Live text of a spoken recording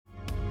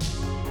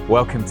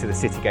Welcome to the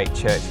Citygate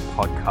Church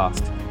podcast.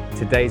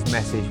 Today's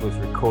message was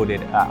recorded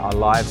at our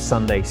live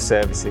Sunday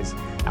services,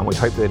 and we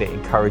hope that it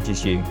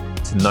encourages you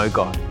to know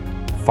God,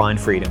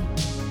 find freedom,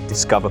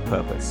 discover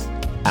purpose,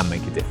 and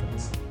make a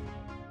difference.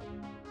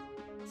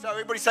 So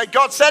everybody say,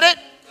 God said it.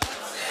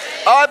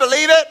 I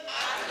believe it.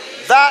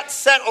 That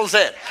settles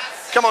it.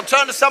 Come on,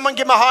 turn to someone,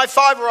 give them a high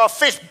five or a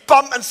fist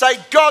bump and say,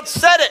 God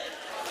said it.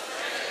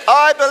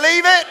 I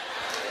believe it.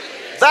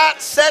 That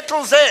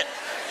settles it.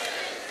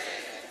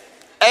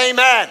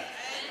 Amen.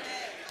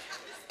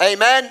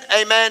 Amen,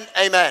 amen,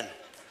 amen.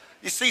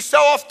 You see, so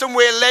often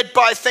we're led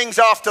by things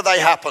after they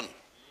happen.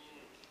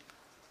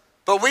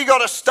 But we got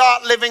to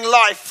start living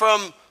life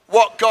from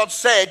what God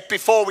said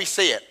before we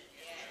see it.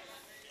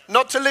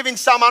 Not to live in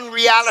some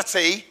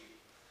unreality,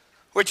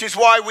 which is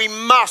why we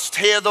must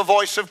hear the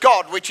voice of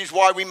God, which is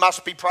why we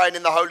must be praying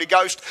in the Holy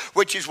Ghost,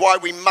 which is why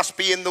we must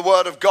be in the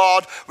Word of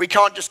God. We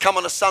can't just come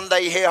on a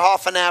Sunday, hear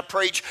half an hour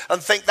preach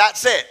and think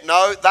that's it.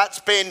 No, that's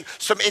been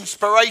some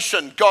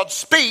inspiration. God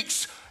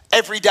speaks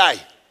every day.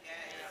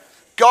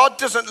 God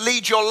doesn't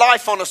lead your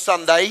life on a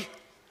Sunday.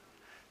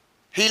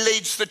 He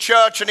leads the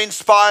church and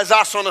inspires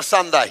us on a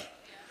Sunday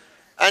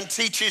and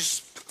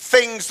teaches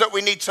things that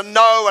we need to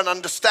know and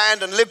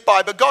understand and live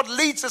by. But God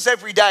leads us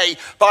every day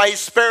by His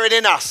Spirit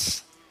in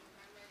us,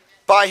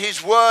 by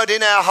His Word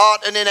in our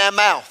heart and in our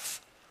mouth.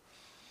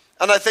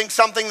 And I think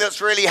something that's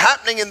really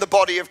happening in the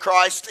body of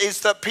Christ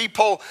is that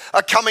people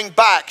are coming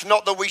back.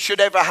 Not that we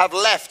should ever have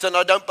left, and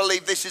I don't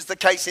believe this is the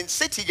case in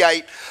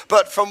Citygate,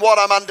 but from what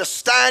I'm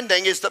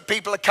understanding is that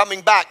people are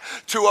coming back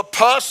to a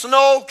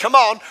personal,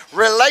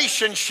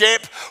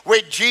 relationship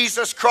with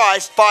Jesus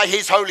Christ by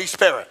His Holy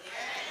Spirit.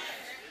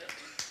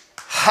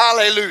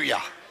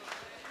 Hallelujah.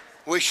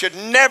 We should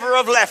never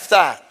have left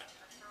that,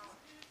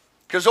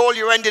 because all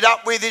you ended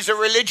up with is a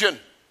religion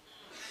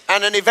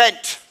and an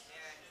event.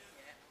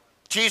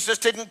 Jesus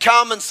didn't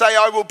come and say,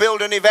 I will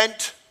build an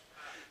event.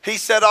 He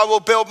said, I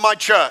will build my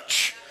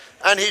church.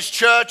 And His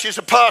church is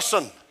a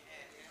person,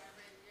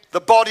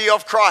 the body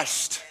of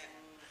Christ.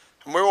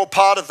 And we're all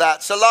part of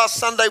that. So last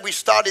Sunday we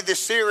started this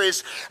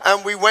series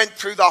and we went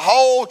through the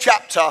whole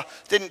chapter.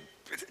 Didn't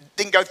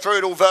go through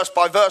it all verse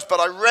by verse, but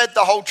I read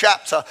the whole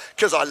chapter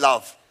because I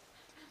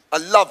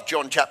love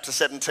John chapter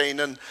 17.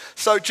 And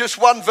so just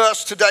one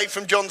verse today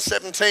from John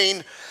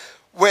 17,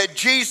 where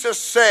Jesus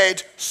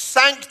said,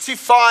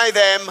 sanctify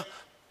them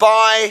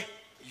by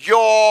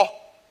your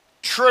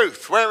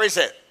truth. Where is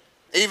it?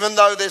 Even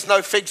though there's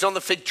no figs on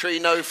the fig tree,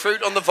 no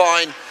fruit on the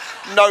vine,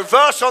 no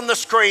verse on the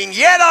screen,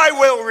 yet I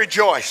will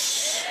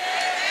rejoice.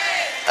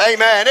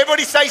 Amen.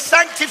 Everybody say,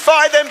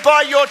 sanctify them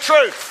by your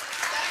truth.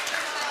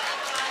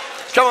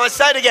 Come on,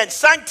 say it again.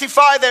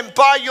 Sanctify them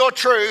by your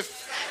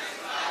truth.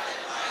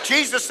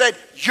 Jesus said,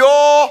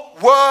 your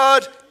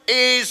word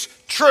is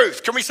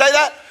truth. Can we say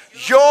that?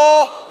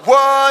 Your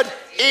word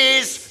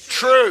is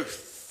truth.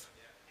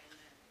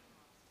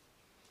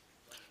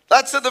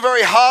 That's at the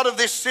very heart of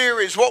this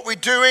series. What we're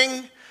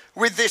doing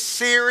with this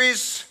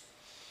series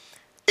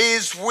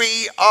is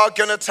we are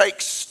going to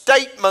take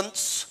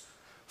statements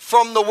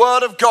from the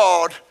Word of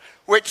God,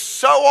 which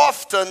so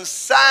often,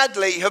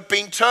 sadly, have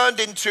been turned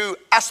into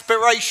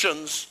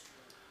aspirations,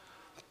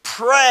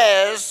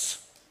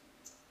 prayers,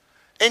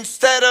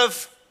 instead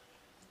of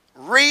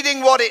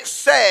reading what it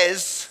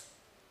says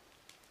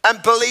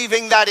and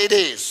believing that it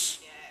is.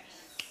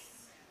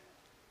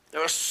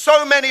 There are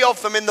so many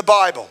of them in the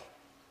Bible.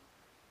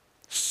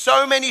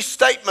 So many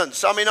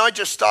statements. I mean, I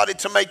just started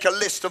to make a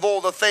list of all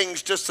the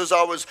things just as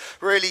I was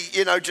really,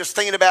 just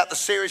thinking about the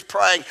series,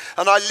 praying.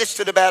 And I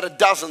listed about a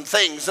dozen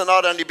things, and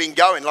I'd only been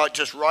going like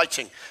just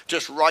writing.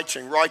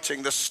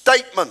 The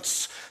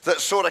statements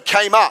that sort of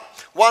came up.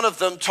 One of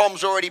them,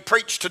 Tom's already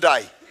preached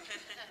today.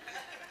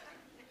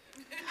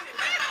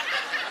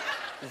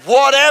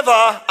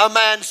 Whatever a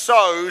man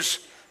sows,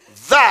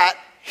 that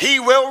he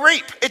will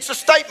reap. It's a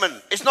statement.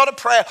 It's not a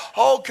prayer.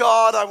 Oh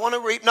God, I want to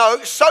reap.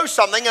 No, sow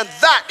something and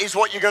that is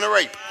what you're going to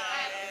reap.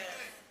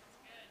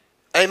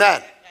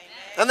 Amen.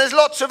 And there's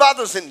lots of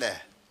others in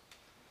there.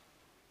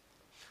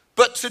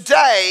 But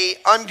today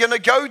I'm going to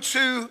go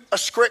to a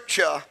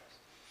scripture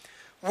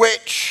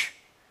which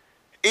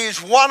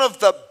is one of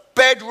the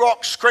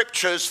bedrock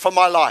scriptures for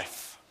my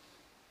life.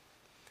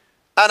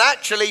 And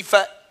actually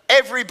for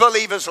every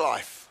believer's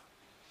life.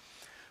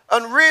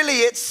 And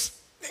really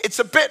it's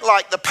a bit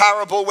like the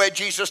parable where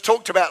Jesus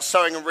talked about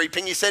sowing and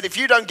reaping. He said, if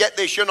you don't get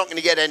this, you're not going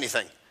to get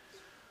anything.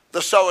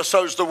 The sower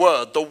sows the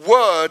word. The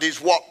word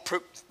is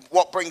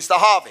what brings the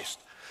harvest.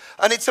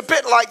 And it's a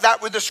bit like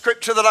that with the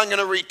scripture that I'm going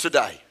to read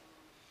today.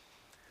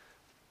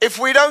 If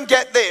we don't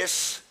get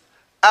this,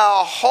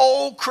 our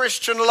whole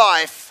Christian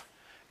life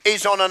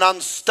is on an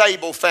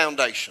unstable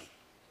foundation.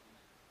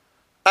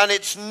 And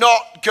it's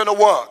not going to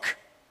work.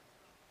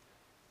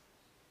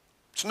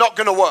 It's not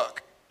going to work.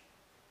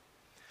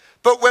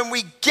 But when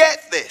we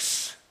get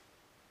this,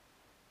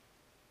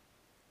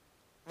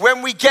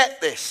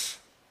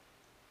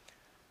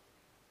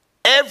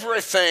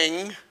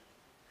 everything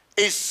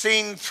is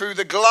seen through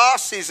the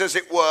glasses, as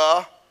it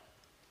were,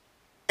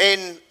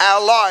 in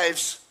our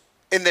lives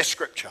in this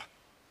scripture.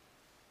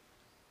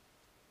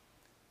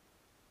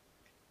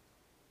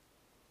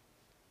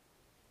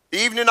 The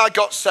evening I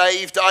got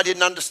saved, I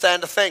didn't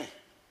understand a thing.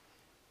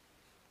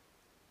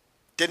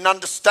 Didn't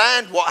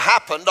understand what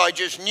happened. I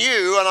just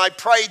knew, and I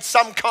prayed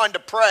some kind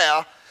of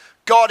prayer.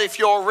 God, if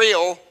you're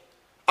real,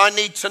 I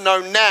need to know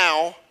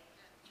now.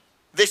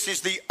 This is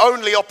the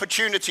only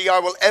opportunity I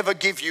will ever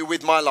give you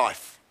with my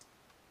life.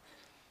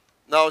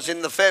 And I was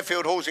in the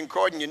Fairfield Halls in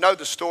Croydon. You know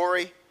the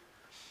story.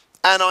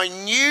 And I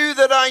knew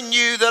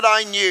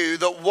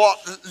that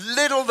what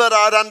little that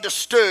I'd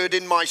understood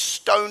in my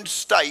stoned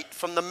state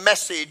from the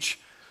message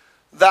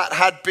that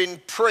had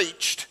been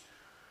preached,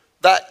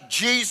 that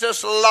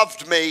Jesus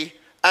loved me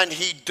and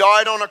he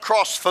died on a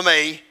cross for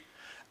me,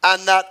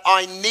 and that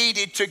I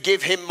needed to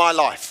give him my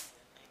life.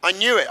 I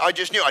knew it. I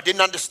just knew. I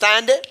didn't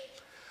understand it.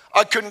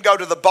 I couldn't go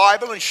to the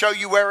Bible and show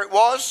you where it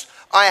was.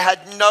 I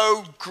had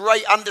no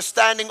great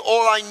understanding.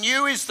 All I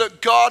knew is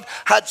that God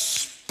had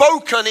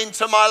spoken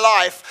into my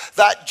life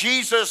that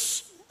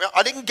Jesus,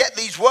 I didn't get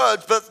these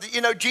words, but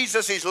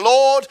Jesus is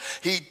Lord.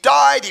 He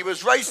died. He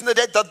was raised from the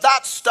dead.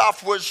 That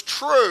stuff was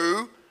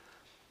true,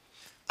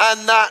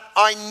 and that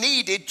I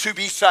needed to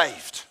be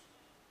saved.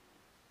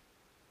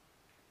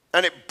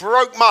 And it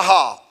broke my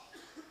heart.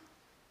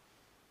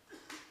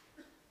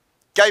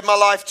 Gave my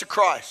life to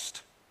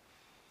Christ.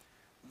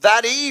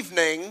 That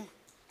evening,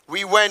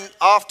 we went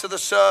after the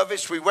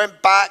service, we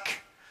went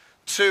back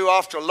to,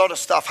 after a lot of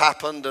stuff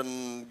happened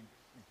and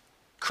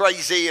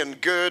crazy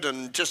and good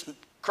and just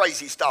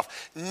crazy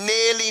stuff,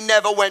 nearly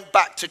never went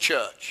back to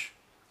church.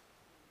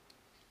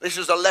 This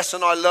is a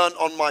lesson I learned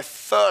on my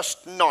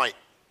first night.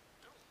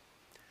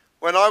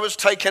 When I was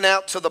taken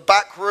out to the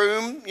back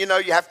room,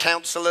 you have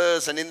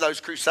counselors and in those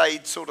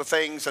crusade sort of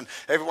things, and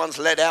everyone's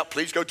led out,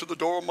 please go to the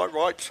door on my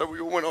right. So we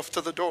all went off to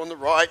the door on the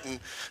right,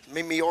 and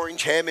me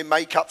orange hair, me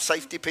makeup,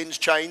 safety pins,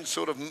 chains,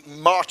 sort of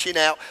marching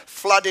out,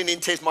 flooding in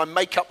tears. My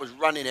makeup was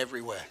running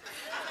everywhere.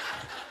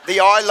 The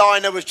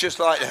eyeliner was just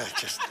like,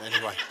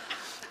 anyway,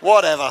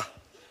 whatever.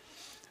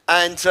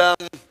 And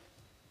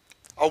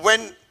I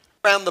went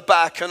around the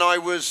back, and I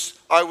was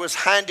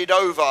handed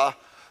over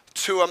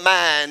to a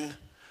man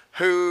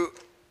who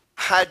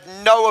had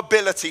no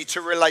ability to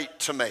relate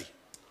to me.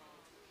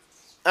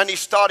 And he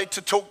started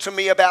to talk to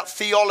me about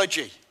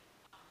theology.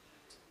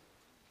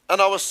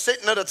 And I was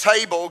sitting at a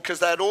table, because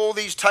they had all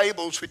these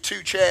tables with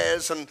two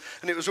chairs, and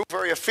it was all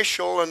very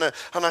official, and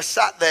I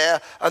sat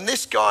there, and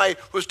this guy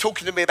was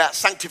talking to me about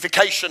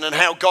sanctification and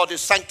how God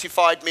has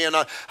sanctified me, and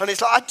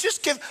it's like, I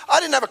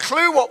didn't have a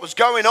clue what was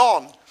going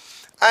on.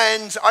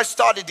 And I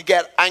started to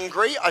get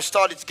angry, I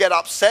started to get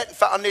upset, in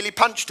fact I nearly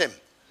punched him.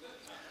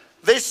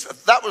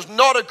 That was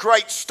not a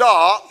great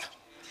start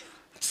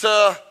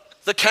to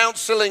the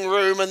counseling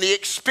room and the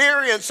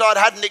experience. I'd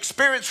had an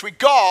experience with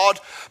God,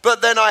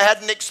 but then I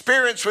had an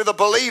experience with a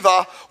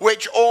believer,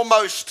 which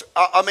almost,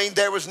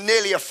 there was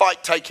nearly a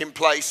fight taking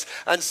place,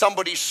 and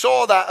somebody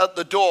saw that at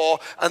the door,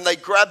 and they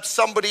grabbed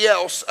somebody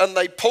else and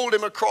they pulled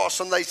him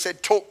across and they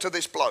said, talk to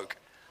this bloke.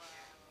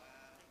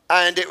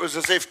 And it was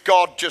as if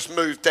God just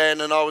moved then,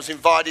 and I was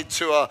invited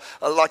to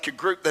a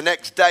group the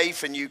next day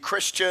for new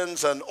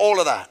Christians and all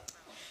of that.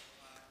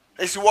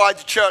 This is why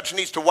the church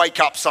needs to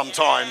wake up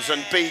sometimes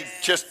and be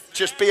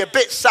just be a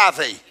bit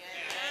savvy.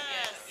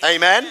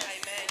 Amen?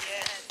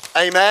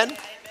 Amen?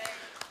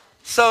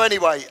 So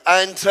anyway,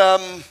 and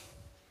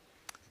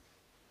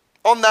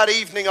on that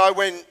evening I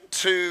went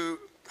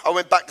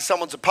back to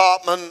someone's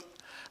apartment,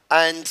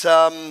 and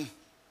a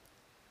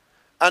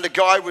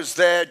guy was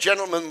there, a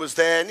gentleman was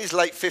there in his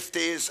late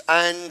 50s,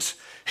 and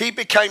he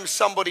became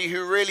somebody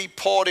who really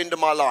poured into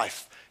my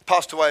life. He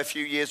passed away a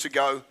few years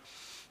ago,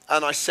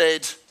 and I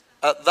said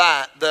at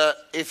that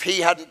if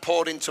he hadn't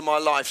poured into my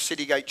life,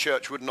 Citygate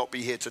Church would not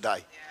be here today.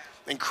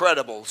 Yeah.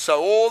 Incredible.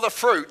 So all the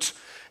fruit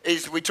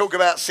is, we talk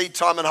about seed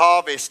time and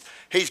harvest.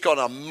 He's got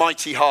a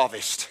mighty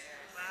harvest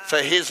for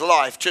his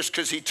life just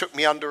because he took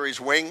me under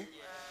his wing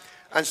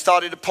and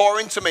started to pour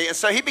into me. And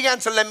so he began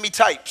to lend me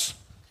tapes,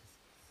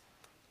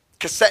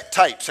 cassette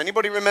tapes.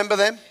 Anybody remember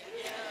them?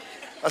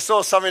 I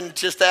saw something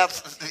just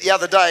out the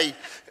other day,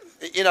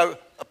 a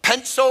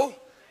pencil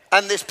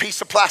and this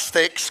piece of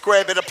plastic,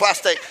 square bit of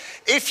plastic.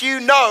 If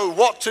you know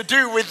what to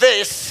do with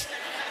this,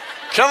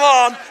 come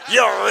on,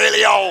 you're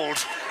really old.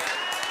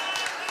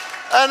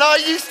 And I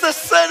used to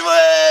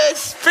say,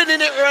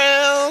 spinning it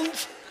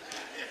round.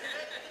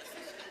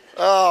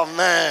 Oh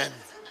man.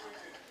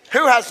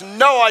 Who has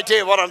no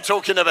idea what I'm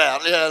talking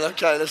about? Yeah,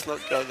 okay, let's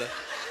not go there.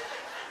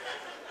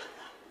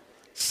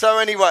 So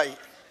anyway,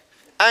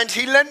 and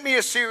he lent me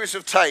a series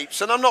of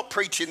tapes, and I'm not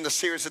preaching the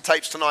series of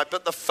tapes tonight,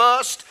 but the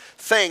first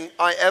thing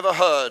I ever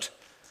heard,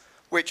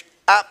 which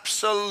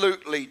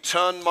absolutely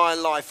turned my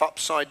life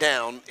upside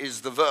down,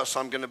 is the verse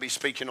I'm going to be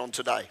speaking on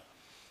today.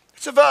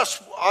 It's a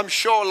verse I'm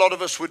sure a lot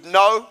of us would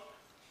know.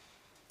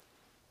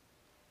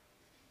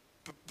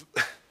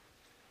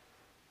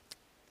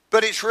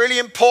 But it's really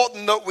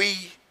important that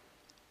we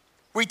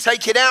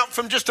take it out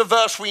from just a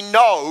verse we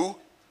know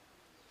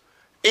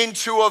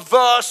into a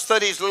verse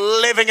that is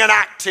living and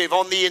active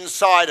on the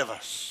inside of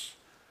us.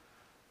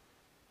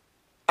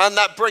 And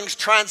that brings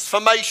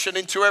transformation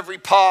into every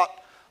part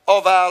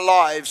of our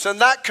lives.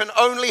 And that can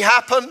only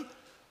happen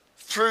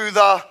through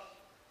the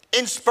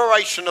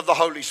inspiration of the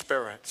Holy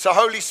Spirit. So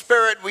Holy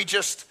Spirit, we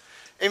just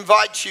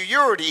invite you.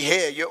 You're already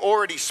here. You're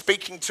already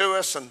speaking to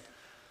us, and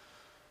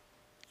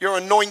your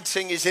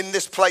anointing is in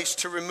this place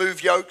to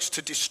remove yokes,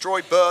 to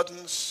destroy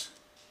burdens.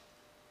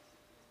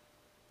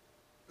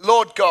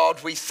 Lord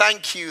God, we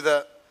thank you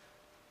that,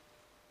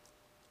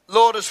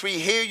 Lord, as we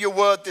hear your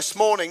word this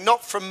morning,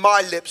 not from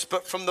my lips,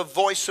 but from the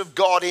voice of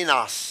God in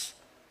us,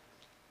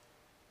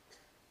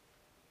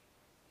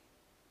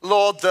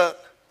 Lord, that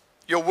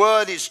your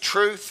word is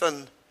truth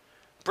and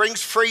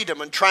brings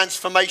freedom and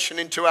transformation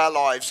into our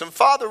lives. And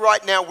Father,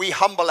 right now we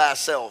humble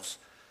ourselves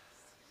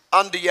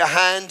under your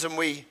hand and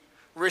we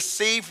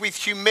receive with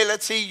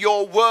humility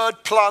your word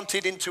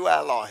planted into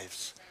our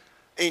lives.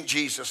 In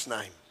Jesus'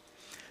 name,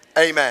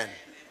 amen.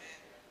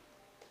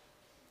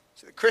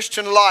 So the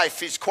Christian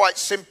life is quite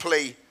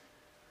simply,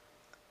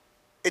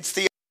 it's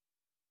the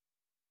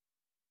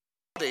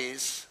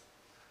bodies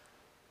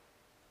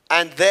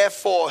and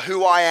therefore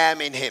who I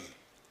am in him.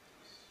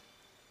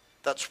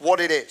 That's what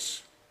it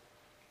is.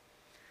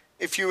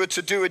 If you were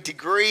to do a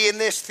degree in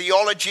this,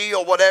 theology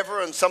or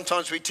whatever, and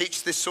sometimes we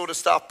teach this sort of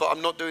stuff, but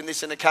I'm not doing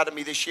this in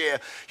Academy this year,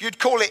 you'd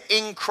call it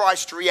in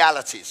Christ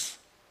realities.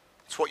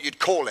 That's what you'd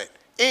call it.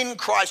 In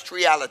Christ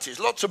realities.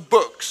 Lots of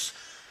books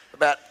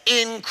about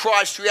in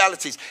Christ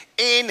realities.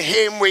 In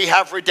him we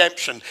have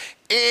redemption.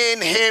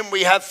 In him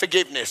we have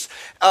forgiveness.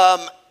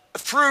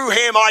 Through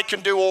him I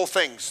can do all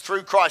things.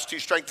 Through Christ who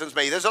strengthens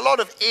me. There's a lot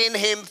of in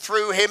him,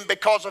 through him,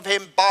 because of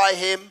him, by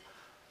him,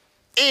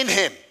 in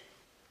him.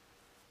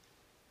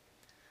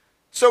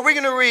 So we're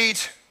going to read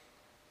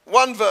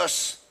one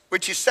verse,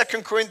 which is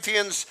 2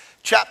 Corinthians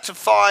chapter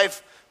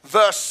 5,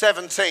 verse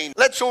 17.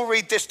 Let's all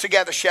read this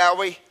together, shall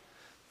we?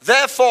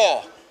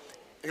 Therefore,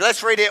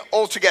 let's read it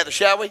all together,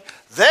 shall we?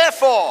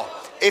 Therefore,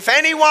 if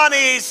anyone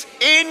is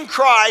in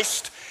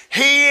Christ,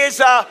 he is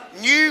a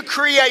new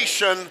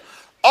creation.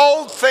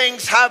 Old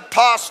things have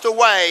passed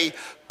away.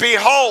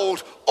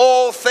 Behold,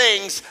 all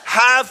things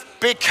have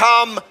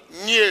become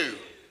new.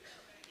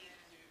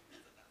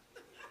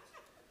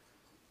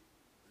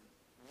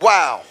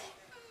 Wow.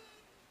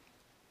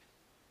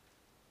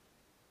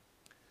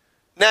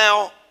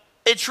 Now,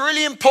 it's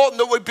really important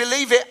that we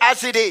believe it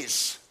as it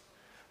is.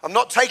 I'm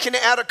not taking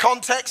it out of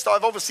context.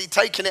 I've obviously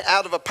taken it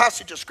out of a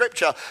passage of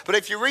scripture. But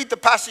if you read the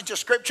passage of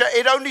scripture,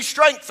 it only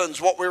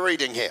strengthens what we're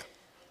reading here.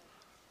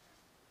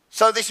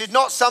 So this is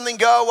not something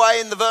go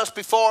away in the verse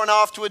before and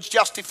afterwards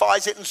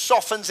justifies it and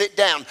softens it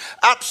down.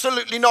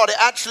 Absolutely not. It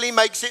actually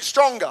makes it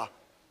stronger.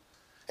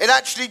 It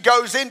actually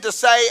goes in to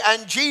say,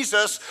 and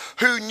Jesus,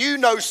 who knew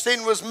no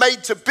sin, was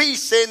made to be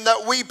sin,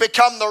 that we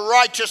become the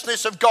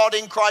righteousness of God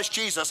in Christ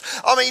Jesus.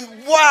 I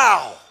mean,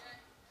 wow.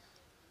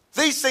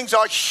 These things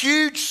are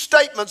huge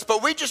statements,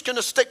 but we're just going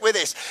to stick with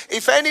this.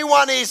 If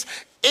anyone is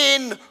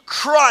in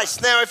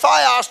Christ. Now, if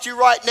I asked you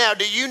right now,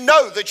 do you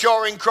know that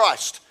you're in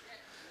Christ?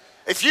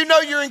 If you know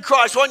you're in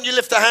Christ, why don't you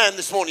lift a hand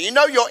this morning? You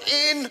know you're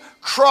in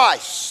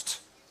Christ.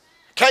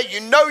 Okay,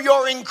 you know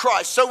you're in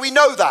Christ, so we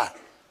know that.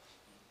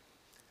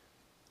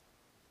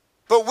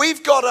 But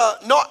we've got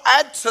to not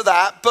add to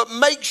that, but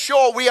make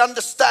sure we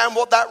understand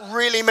what that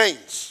really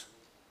means.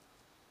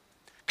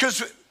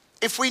 Because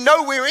if we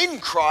know we're in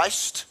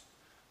Christ,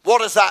 what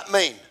does that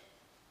mean?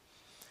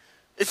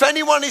 If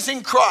anyone is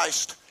in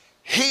Christ,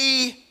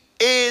 he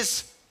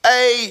is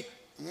a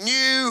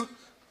new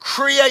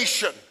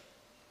creation.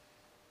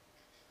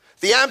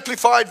 The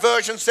Amplified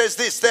Version says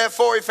this: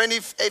 therefore, if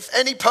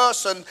any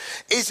person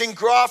is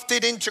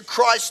engrafted into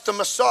Christ the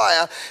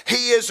Messiah,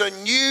 he is a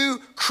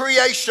new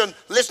creation.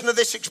 Listen to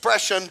this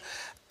expression: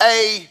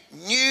 a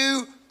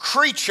new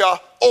creature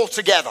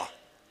altogether.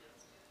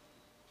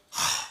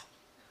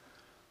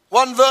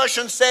 One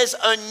version says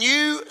a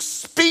new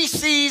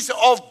species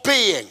of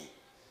being.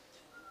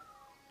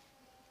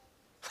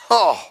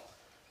 Oh.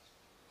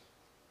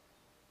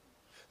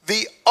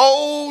 The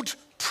old,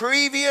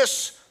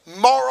 previous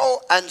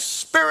moral and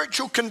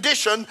spiritual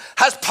condition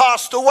has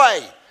passed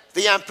away,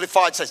 the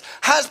Amplified says.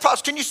 Has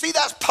passed. Can you see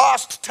that's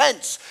past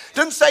tense?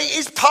 Doesn't say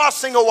is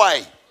passing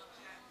away.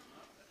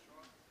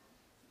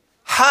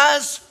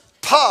 Has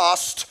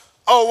passed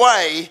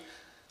away,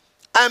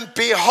 and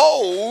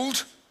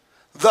behold,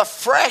 the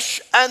fresh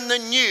and the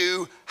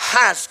new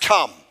has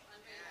come.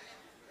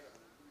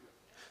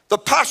 The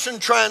Passion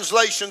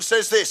Translation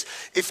says this: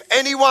 if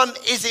anyone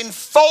is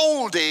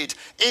enfolded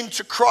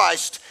into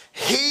Christ,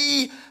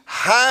 he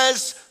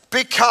has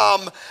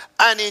become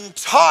an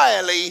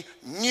entirely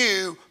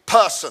new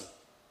person.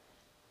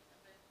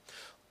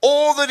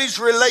 All that is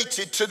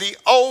related to the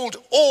old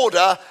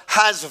order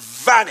has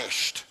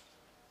vanished.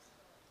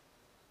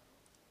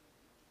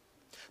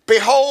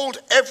 Behold,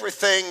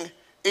 everything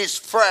is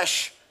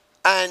fresh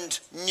and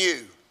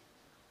new.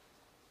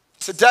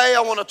 Today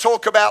I want to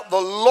talk about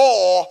the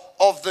law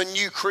of the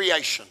new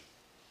creation.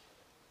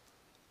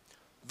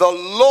 The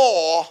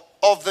law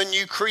of the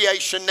new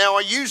creation. Now,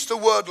 I use the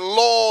word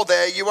law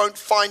there. You won't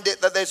find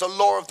it that there's a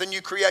law of the new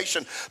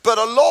creation. But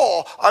a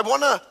law, I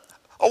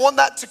want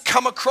that to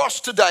come across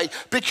today,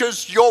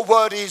 because your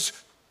word is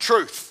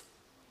truth.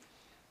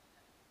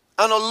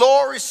 And a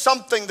law is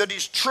something that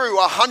is true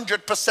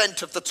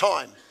 100% of the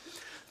time.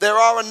 There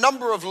are a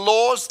number of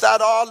laws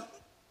that are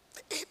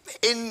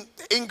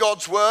in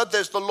God's word.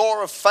 There's the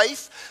law of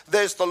faith.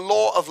 There's the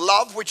law of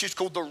love, which is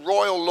called the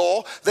royal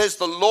law. There's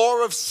the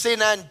law of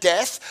sin and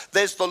death.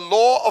 There's the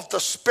law of the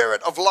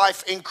spirit of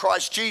life in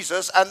Christ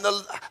Jesus. And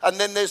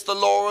then there's the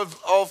law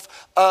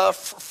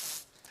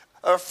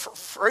of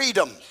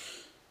freedom.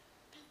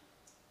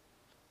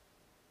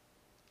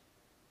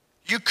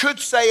 You could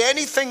say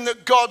anything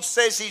that God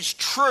says is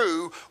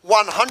true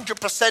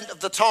 100% of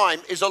the time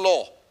is a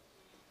law.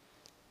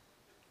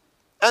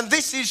 And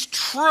this is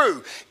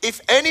true.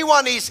 If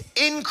anyone is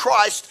in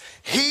Christ,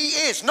 he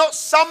is. Not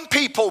some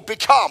people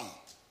become.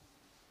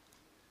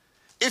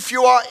 If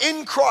you are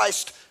in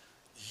Christ,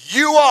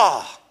 you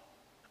are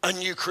a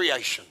new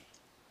creation.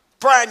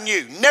 Brand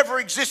new,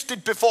 never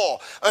existed before.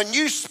 A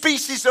new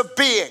species of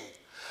being.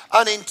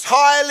 An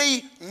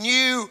entirely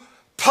new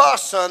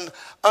person,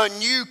 a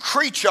new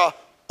creature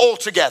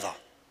altogether.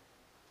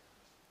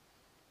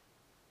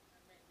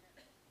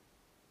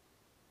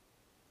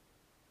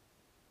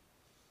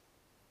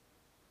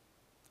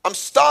 I'm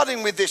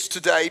starting with this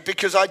today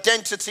because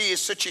identity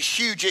is such a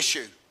huge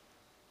issue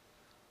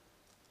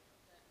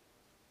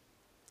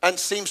and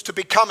seems to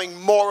be becoming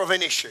more of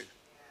an issue.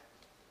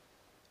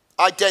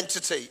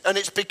 Identity. And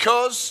it's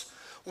because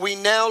we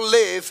now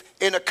live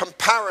in a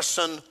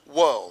comparison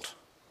world.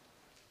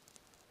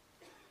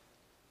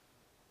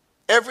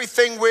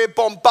 Everything we're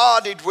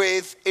bombarded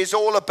with is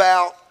all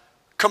about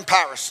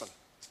comparison.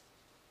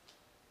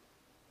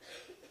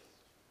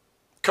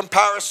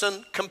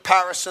 Comparison,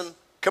 comparison,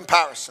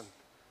 comparison.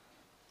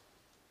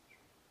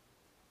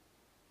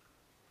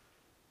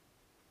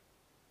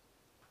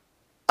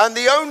 And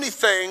the only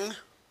thing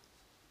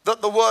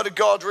that the Word of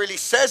God really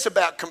says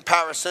about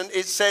comparison,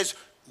 it says,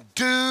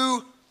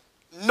 do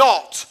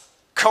not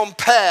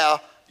compare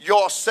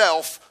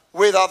yourself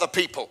with other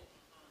people.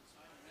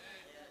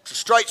 It's a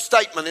straight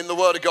statement in the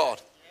Word of God.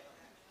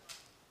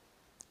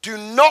 Do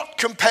not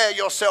compare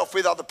yourself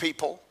with other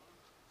people.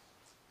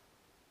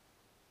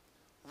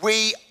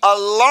 We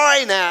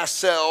align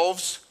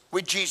ourselves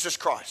with Jesus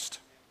Christ.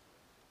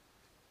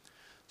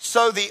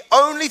 So the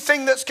only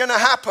thing that's going to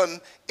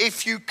happen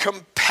if you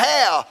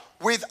compare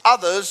with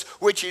others,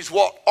 which is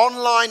what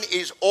online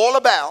is all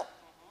about,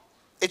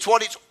 it's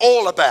what it's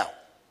all about,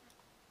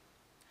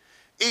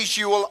 is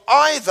you will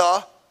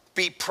either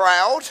be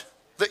proud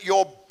that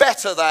you're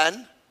better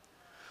than,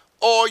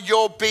 or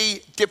you'll be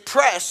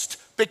depressed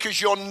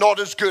because you're not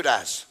as good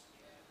as.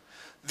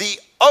 The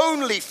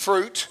only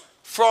fruit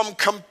from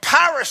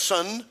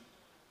comparison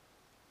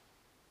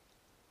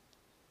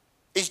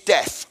is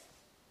death.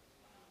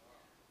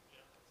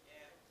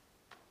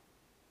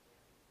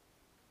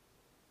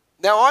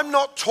 Now, I'm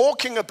not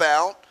talking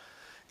about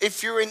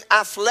if you're in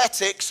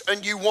athletics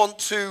and you want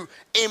to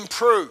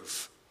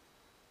improve,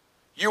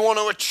 you want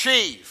to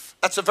achieve.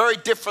 That's a very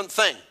different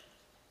thing.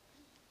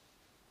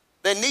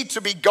 There need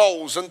to be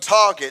goals and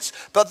targets,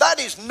 but that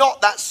is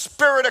not that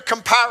spirit of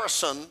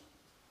comparison,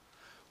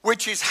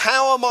 which is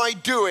how am I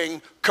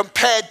doing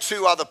compared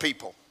to other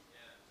people?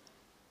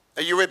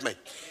 Are you with me?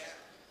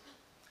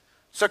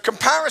 So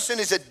comparison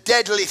is a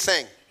deadly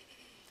thing.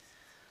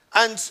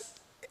 And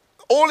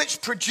all it's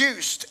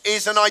produced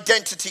is an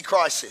identity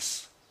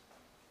crisis.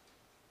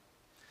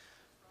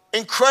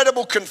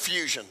 Incredible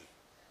confusion.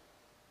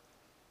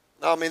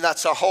 I mean,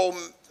 that's a whole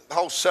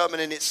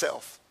sermon in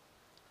itself.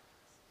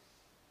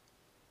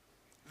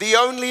 The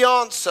only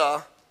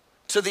answer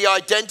to the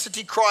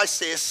identity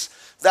crisis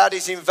that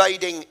is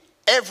invading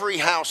every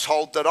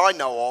household that I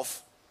know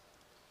of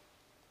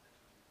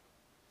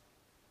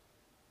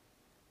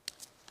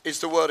is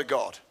the Word of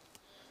God.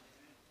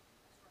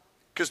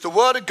 Because the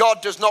Word of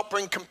God does not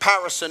bring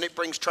comparison, it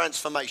brings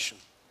transformation.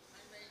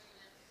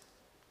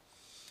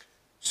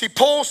 See,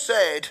 Paul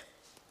said,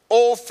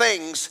 all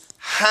things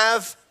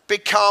have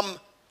become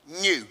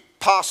new,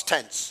 past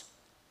tense.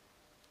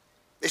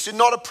 This is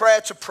not a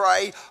prayer to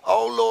pray,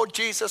 oh Lord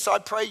Jesus, I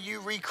pray you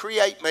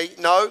recreate me.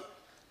 No.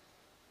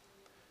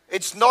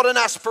 It's not an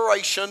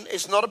aspiration,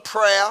 it's not a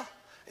prayer,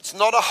 it's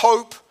not a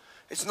hope,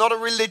 it's not a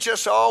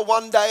religious, oh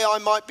one day I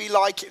might be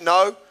like it.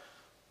 No.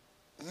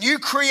 New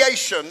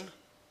creation.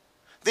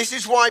 This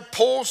is why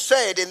Paul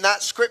said in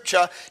that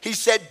scripture, he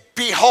said,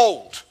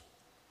 behold.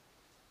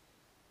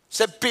 He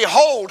said,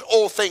 behold,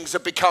 all things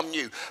have become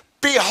new.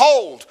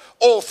 Behold,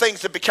 all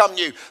things have become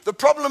new. The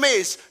problem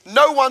is,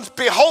 no one's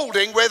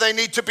beholding where they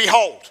need to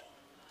behold.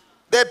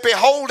 They're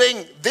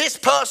beholding this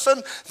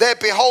person, they're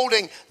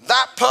beholding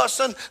that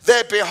person,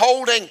 they're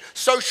beholding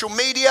social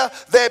media,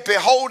 they're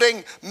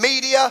beholding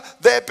media,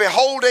 they're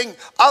beholding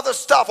other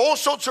stuff, all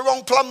sorts of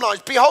wrong plumb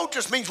lines. Behold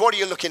just means, what are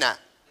you looking at?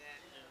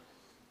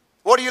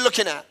 What are you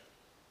looking at?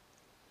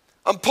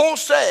 And Paul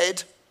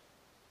said,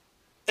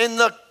 in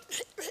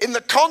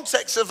the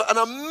context of an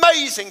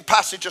amazing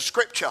passage of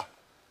scripture,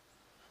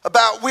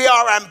 about we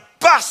are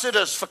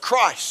ambassadors for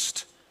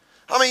Christ.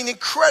 I mean,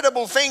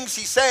 incredible things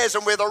he says,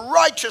 and we're the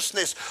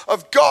righteousness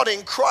of God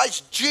in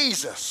Christ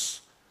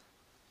Jesus.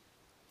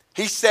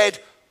 He said,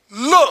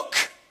 look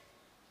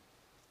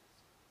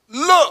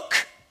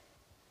look,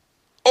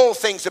 all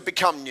things have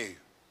become new.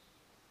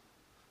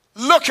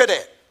 Look at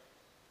it.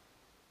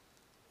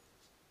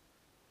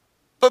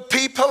 But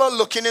people are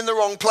looking in the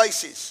wrong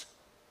places.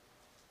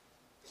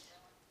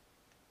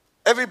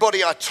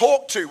 Everybody I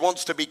talk to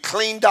wants to be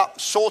cleaned up,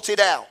 sorted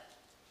out.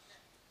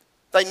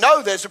 They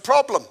know there's a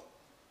problem.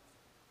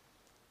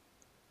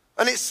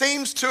 And it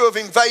seems to have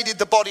invaded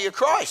the body of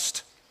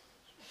Christ.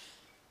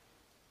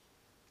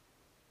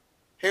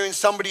 Hearing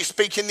somebody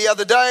speaking the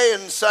other day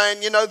and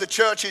saying, you know, the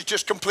church is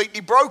just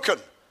completely broken.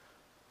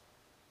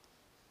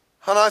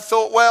 And I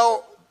thought,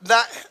 well,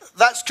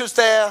 that's because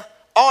their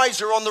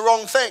eyes are on the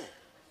wrong thing.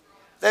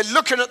 They're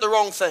looking at the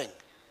wrong thing.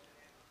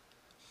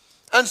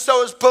 And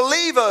so as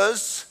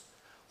believers,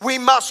 we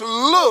must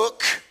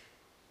look,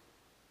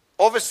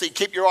 obviously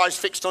keep your eyes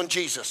fixed on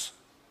Jesus.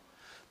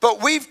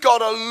 But we've got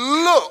to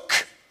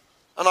look,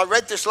 and I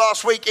read this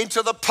last week,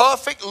 into the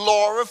perfect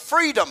law of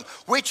freedom,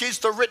 which is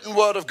the written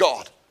word of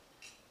God.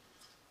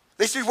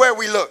 This is where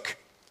we look.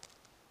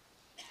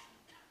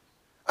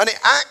 And it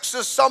acts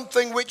as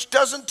something which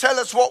doesn't tell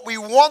us what we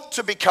want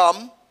to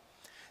become.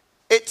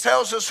 It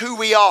tells us who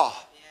we are.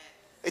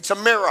 It's a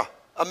mirror.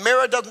 A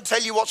mirror doesn't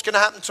tell you what's going to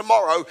happen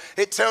tomorrow.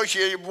 It tells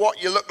you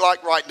what you look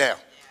like right now.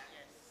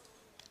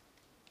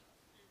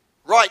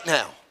 Right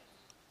now.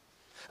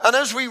 And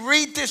as we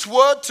read this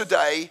word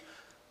today,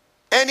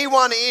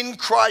 anyone in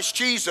Christ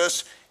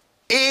Jesus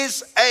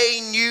is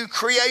a new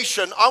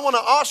creation. I want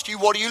to ask you,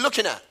 what are you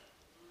looking at?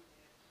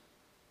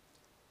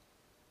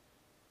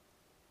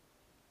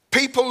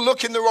 People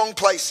look in the wrong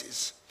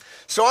places.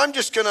 So I'm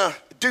just going to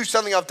do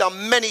something I've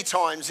done many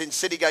times in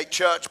Citygate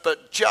Church,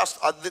 but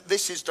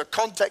this is the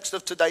context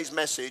of today's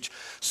message,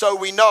 so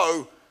we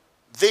know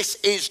this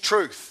is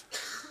truth.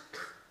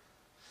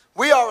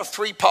 We are a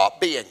three-part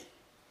being.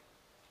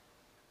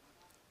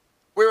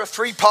 We're a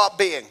three-part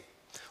being.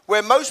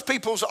 Where most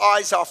people's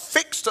eyes are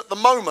fixed at the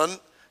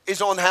moment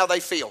is on how they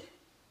feel,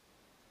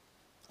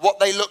 what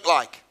they look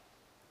like,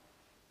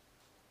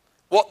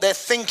 what they're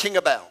thinking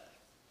about,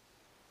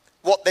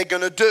 what they're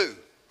going to do.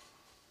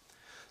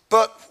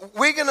 But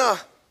we're going to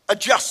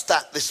adjust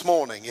that this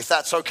morning, if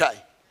that's okay.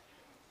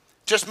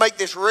 Just make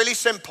this really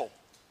simple.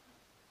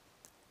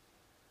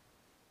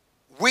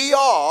 We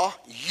are,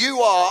 you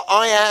are,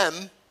 I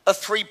am a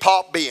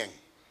three-part being.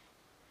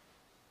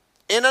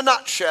 In a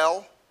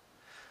nutshell,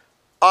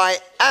 I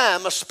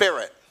am a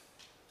spirit.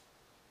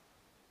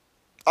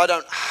 I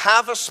don't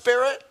have a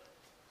spirit.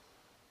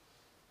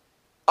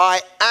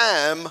 I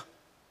am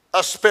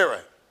a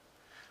spirit.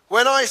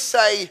 When I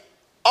say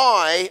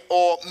I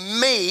or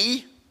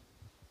me,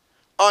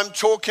 I'm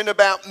talking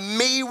about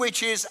me,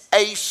 which is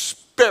a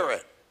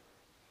spirit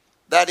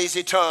that is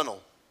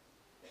eternal.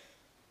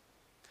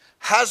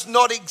 Has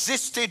not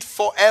existed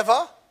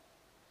forever.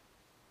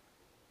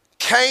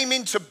 Came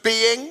into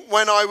being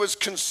when I was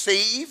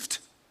conceived.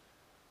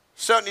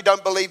 Certainly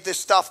don't believe this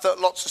stuff that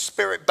lots of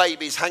spirit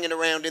babies hanging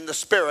around in the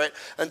spirit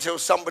until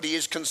somebody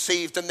is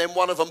conceived and then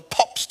one of them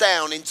pops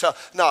down into,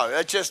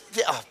 no,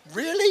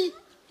 really?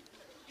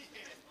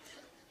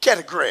 Get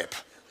a grip.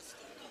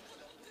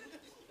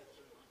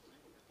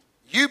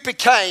 You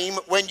became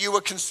when you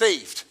were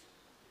conceived,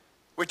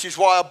 which is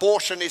why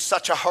abortion is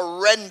such a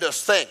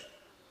horrendous thing,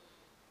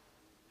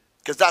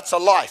 because that's a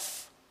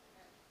life.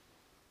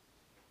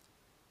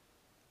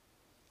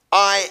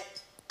 I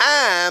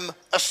am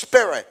a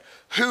spirit,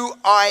 who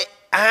I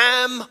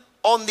am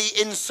on the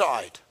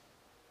inside.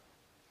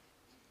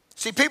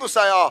 See, people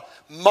say,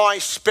 my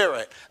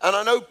spirit. And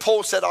I know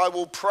Paul said, I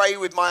will pray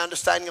with my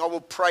understanding, I will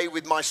pray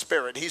with my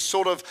spirit. He's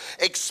sort of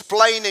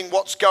explaining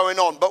what's going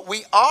on. But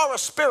we are a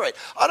spirit.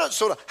 I don't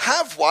sort of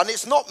have one.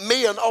 It's not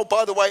me and, oh,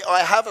 by the way,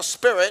 I have a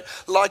spirit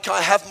like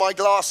I have my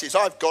glasses.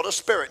 I've got a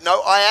spirit.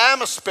 No, I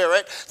am a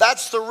spirit.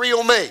 That's the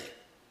real me.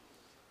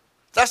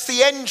 That's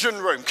the engine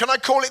room. Can I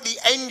call it the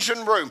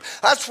engine room?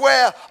 That's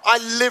where I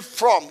live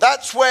from.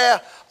 That's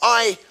where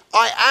I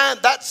am.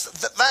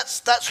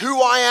 That's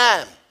who I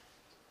am.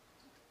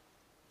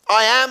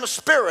 I am a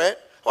spirit.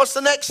 What's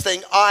the next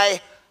thing? I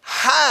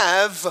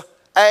have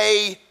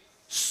a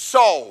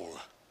soul.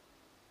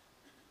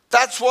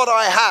 That's what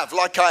I have.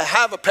 Like I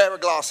have a pair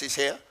of glasses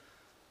here.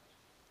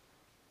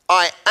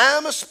 I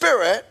am a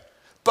spirit,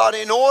 but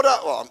in order,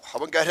 well, I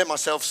won't go ahead of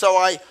myself. So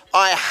I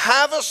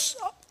have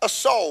a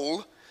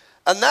soul,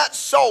 and that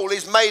soul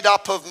is made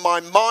up of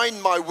my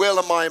mind, my will,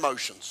 and my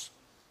emotions.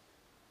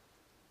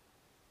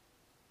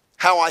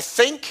 How I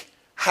think,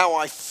 how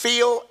I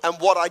feel, and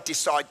what I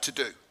decide to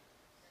do.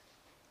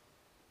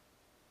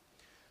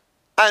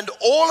 And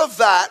all of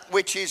that,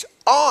 which is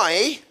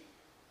I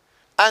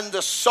and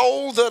the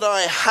soul that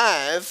I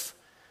have,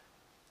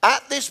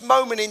 at this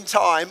moment in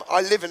time,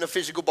 I live in a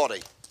physical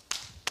body.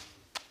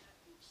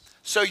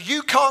 So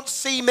you can't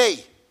see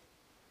me.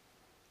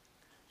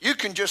 You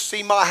can just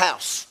see my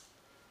house.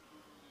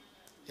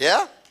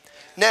 Yeah?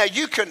 Now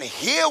you can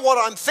hear what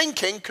I'm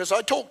thinking because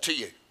I talk to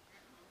you.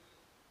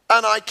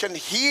 And I can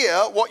hear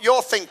what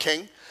you're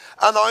thinking.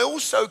 And I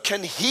also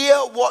can hear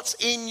what's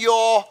in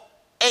your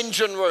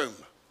engine room.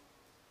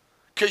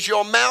 Because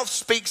your mouth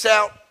speaks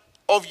out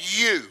of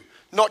you.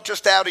 not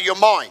just out of your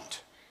mind,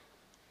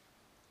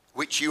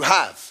 which you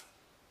have.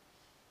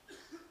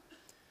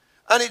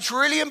 And it's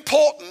really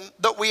important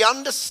that we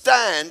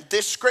understand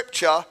this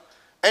scripture.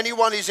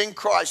 Anyone who's in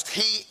Christ,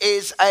 he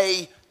is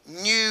a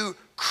new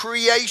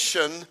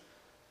creation,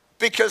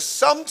 because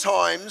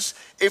sometimes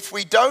if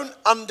we don't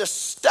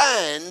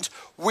understand,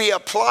 we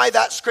apply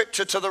that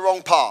scripture to the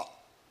wrong part.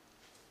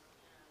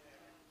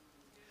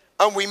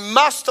 And we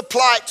must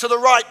apply it to the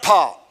right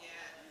part.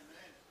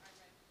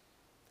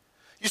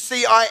 You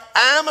see, I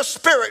am a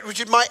spirit, which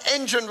is my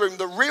engine room,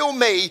 the real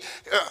me.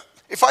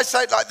 If I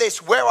say it like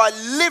this, where I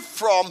live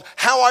from,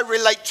 how I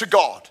relate to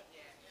God.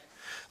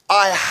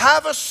 I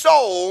have a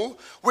soul,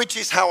 which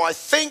is how I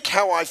think,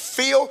 how I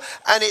feel,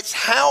 and it's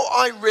how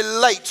I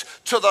relate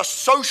to the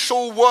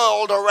social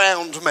world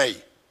around me.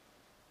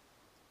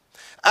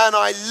 And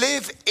I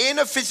live in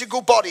a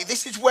physical body.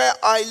 This is where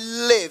I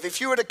live. If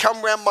you were to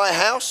come around my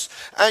house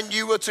and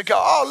you were to go,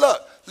 oh,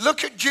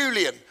 look at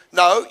Julian.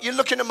 No, you're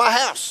looking at my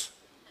house.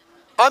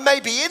 I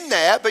may be in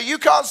there, but you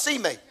can't see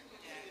me.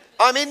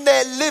 I'm in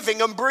there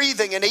living and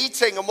breathing and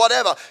eating and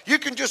whatever. You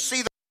can just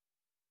see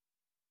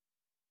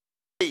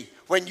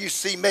when you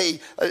see me.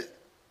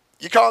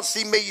 You can't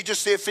see me, you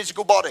just see a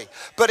physical body.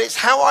 But it's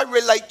how I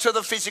relate to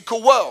the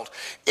physical world.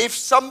 If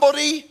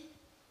somebody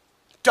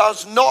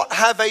does not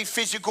have a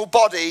physical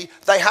body,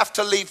 they have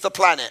to leave the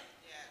planet.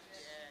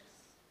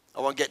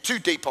 I won't get too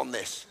deep on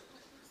this.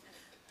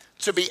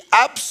 To be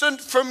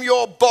absent from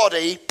your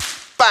body,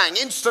 bang,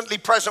 instantly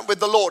present with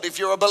the Lord if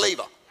you're a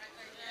believer.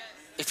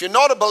 If you're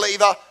not a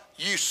believer,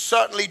 you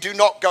certainly do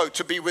not go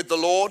to be with the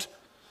Lord,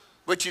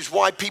 which is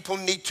why people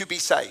need to be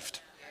saved.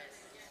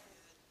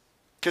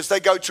 Because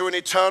they go to an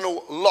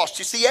eternal loss.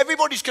 You see,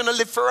 everybody's going to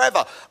live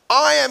forever.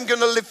 I am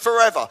going to live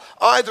forever,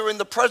 either in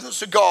the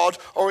presence of God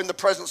or in the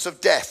presence of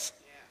death.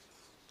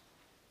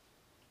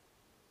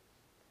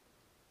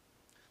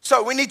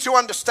 So we need to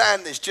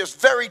understand this just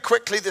very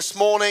quickly this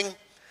morning,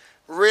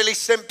 really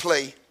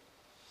simply.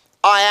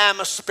 I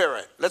am a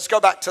spirit. Let's go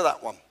back to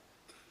that one.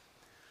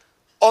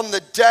 On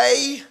the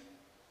day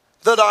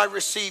that I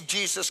received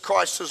Jesus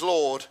Christ as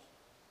Lord,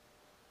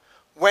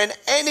 when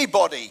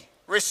anybody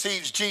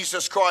receives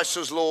Jesus Christ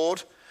as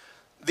Lord,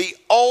 the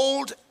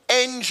old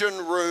engine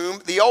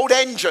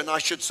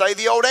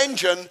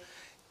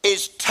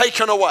is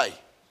taken away.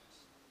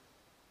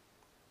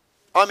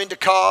 I'm into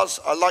cars.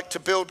 I like to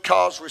build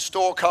cars,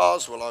 restore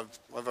cars. Well,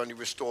 I've only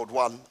restored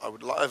one.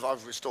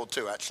 I've restored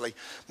two, actually.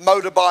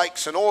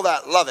 Motorbikes and all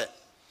that. Love it.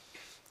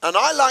 And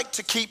I like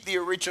to keep the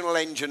original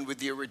engine with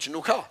the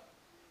original car.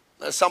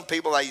 There's some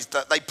people,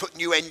 they put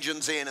new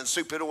engines in and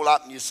soup it all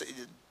up and you see,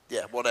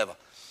 yeah, whatever.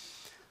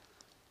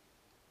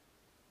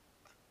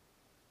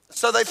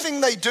 So the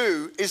thing they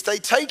do is they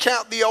take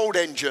out the old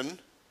engine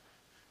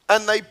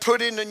and they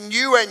put in a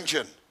new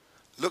engine.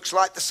 Looks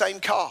like the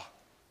same car,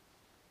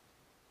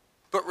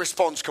 but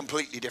responds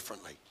completely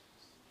differently.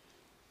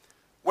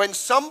 When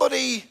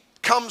somebody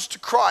comes to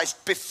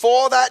Christ,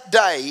 before that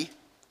day,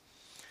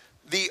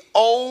 the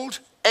old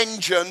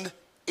engine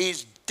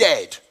is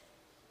dead.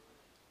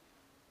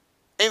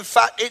 In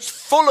fact, it's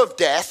full of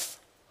death.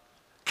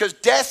 Because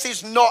death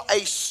is not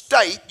a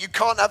state. You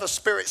can't have a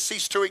spirit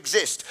cease to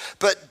exist.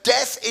 But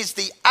death is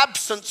the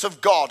absence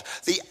of God,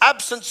 the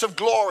absence of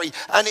glory.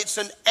 And it's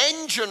an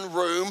engine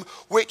room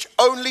which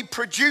only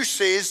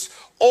produces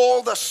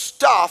all the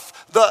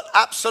stuff that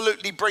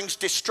absolutely brings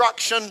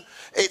destruction.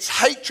 It's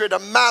hatred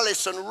and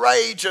malice and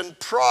rage and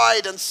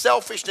pride and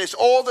selfishness,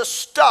 all the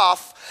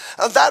stuff.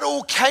 And that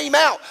all came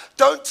out.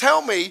 Don't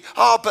tell me,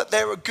 but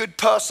they're a good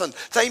person.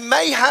 They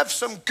may have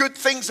some good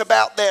things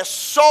about their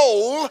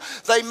soul.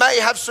 They may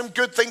have some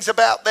good things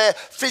about their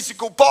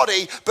physical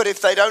body. But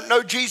if they don't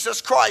know Jesus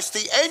Christ,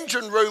 the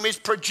engine room is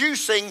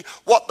producing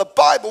what the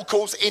Bible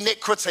calls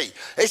iniquity.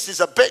 This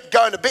is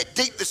going a bit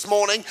deep this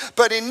morning,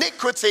 but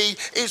iniquity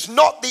is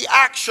not the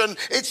action,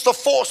 it's the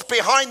force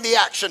behind the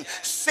action.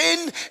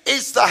 Sin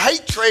is the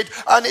hatred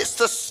and it's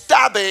the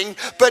stabbing,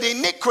 but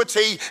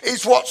iniquity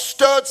is what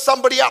stirred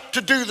somebody up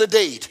to do the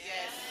deed.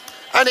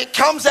 And it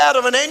comes out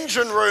of an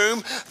engine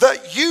room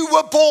that you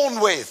were born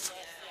with.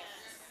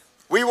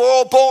 We were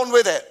all born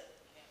with it.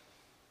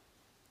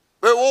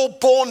 We're all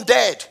born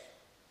dead.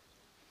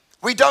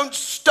 We don't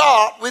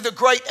start with a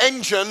great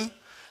engine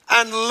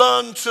and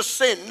learn to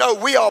sin. No,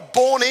 we are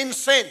born in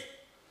sin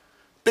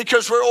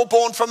because we're all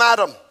born from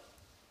Adam.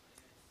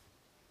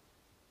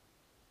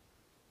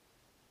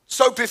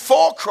 So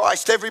before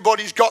Christ,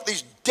 everybody's got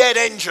this dead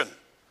engine.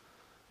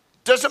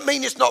 Doesn't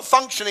mean it's not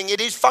functioning.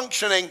 It is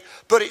functioning,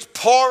 but it's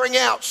pouring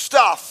out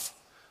stuff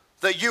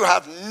that you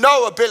have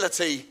no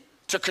ability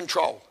to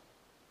control.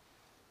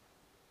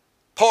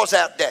 Pours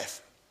out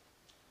death.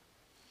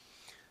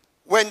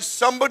 When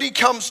somebody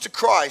comes to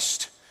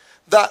Christ,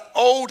 that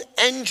old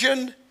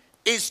engine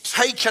is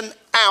taken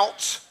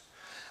out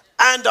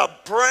and a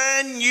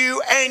brand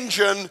new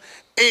engine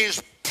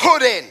is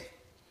put in.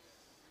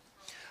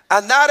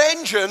 And that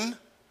engine,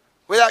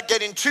 without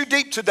getting too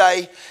deep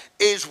today,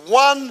 is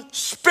one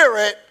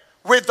spirit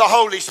with the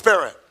Holy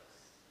Spirit.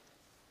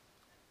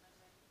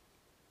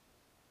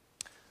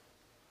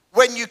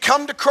 when you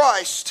come to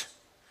Christ,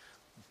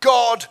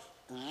 God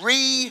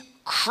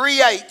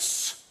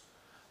recreates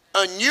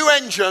a new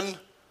engine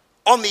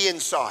on the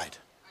inside.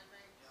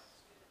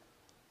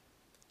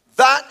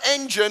 That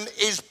engine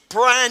is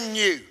brand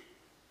new,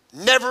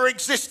 never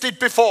existed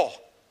before.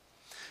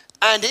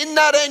 And in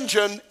that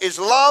engine is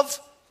love,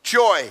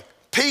 joy,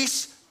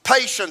 peace,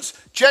 patience,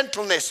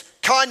 gentleness,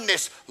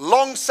 kindness,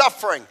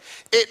 long-suffering.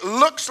 It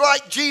looks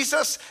like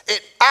Jesus,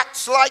 it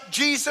acts like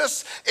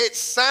Jesus, it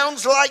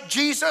sounds like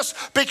Jesus,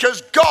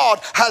 because God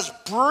has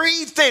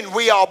breathed in.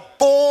 We are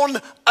born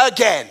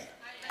again.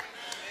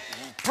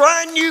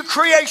 Brand new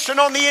creation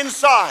on the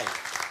inside.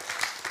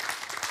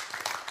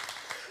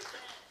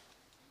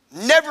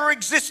 Never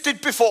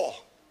existed before.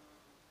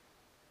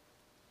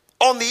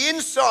 On the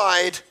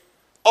inside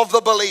of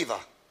the believer.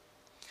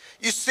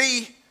 You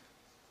see,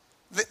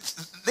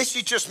 this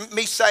is just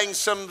me saying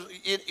some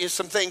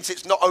things.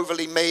 It's not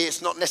overly me,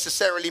 it's not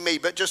necessarily me,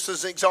 but just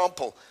as an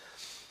example.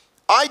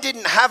 I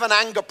didn't have an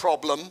anger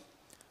problem,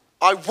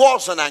 I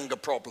was an anger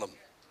problem.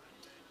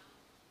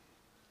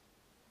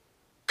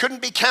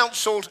 Couldn't be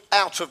counseled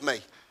out of me.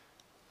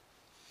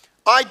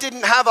 I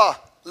didn't have a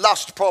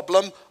lust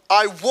problem,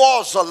 I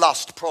was a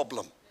lust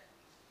problem.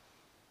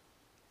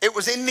 It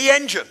was in the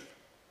engine.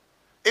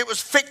 It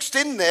was fixed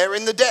in there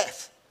in the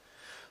death.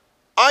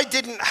 I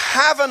didn't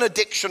have an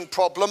addiction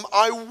problem,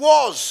 I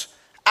was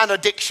an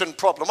addiction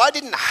problem. I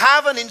didn't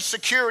have an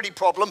insecurity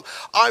problem,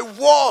 I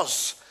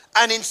was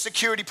an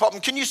insecurity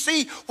problem. Can you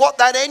see what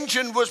that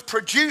engine was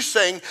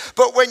producing?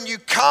 But when you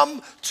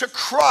come to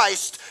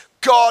Christ,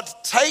 God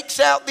takes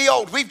out the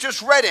old. We've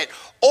just read it.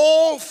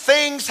 All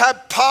things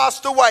have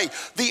passed away.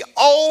 The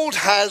old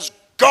has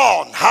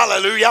gone,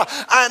 hallelujah,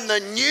 and the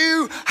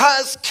new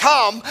has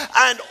come,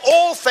 and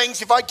all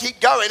things, if I keep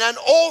going, and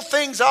all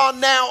things are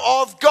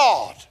now of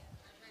God.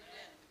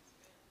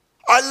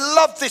 I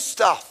love this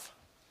stuff.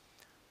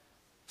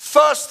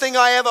 First thing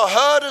I ever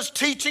heard as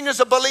teaching as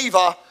a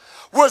believer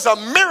was a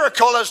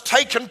miracle has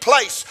taken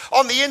place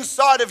on the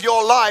inside of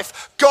your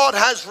life. God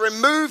has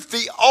removed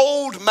the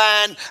old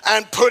man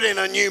and put in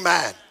a new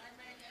man.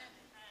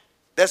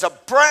 There's a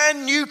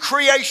brand new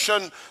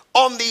creation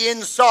on the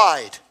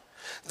inside.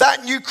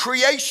 That new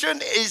creation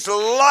is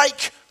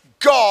like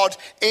God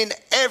in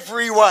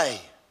every way.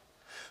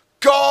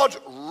 God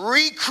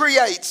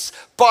recreates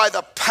by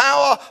the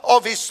power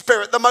of his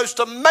Spirit. The most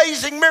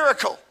amazing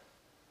miracle.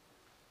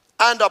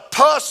 And a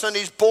person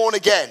is born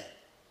again.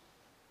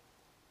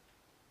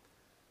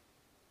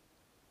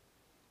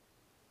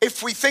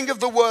 If we think of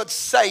the word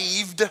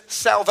saved,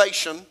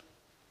 salvation,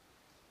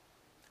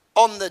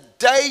 on the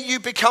day you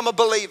become a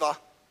believer,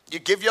 you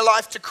give your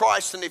life to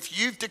Christ, and if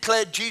you've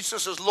declared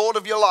Jesus as Lord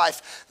of your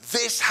life,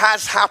 this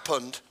has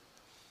happened.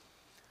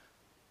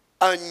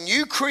 A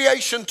new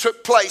creation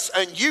took place,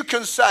 and you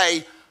can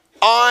say,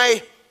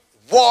 I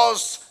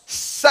was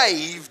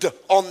saved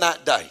on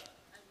that day.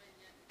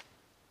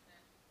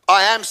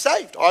 I am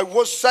saved. I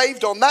was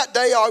saved on that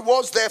day. I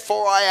was,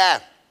 therefore I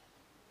am.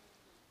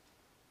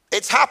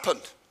 It's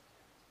happened.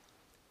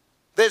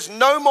 There's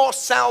no more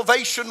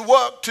salvation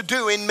work to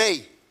do in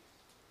me.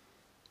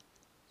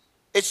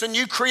 It's a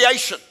new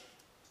creation.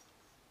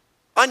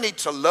 I need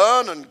to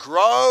learn and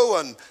grow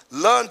and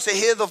learn to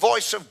hear the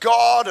voice of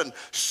God and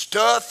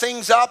stir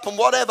things up and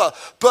whatever.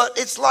 But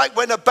it's like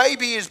when a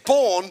baby is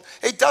born,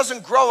 it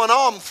doesn't grow an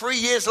arm 3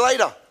 years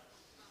later.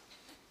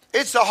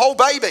 It's a whole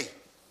baby.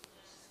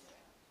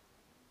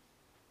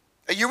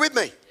 Are you with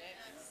me? Yes.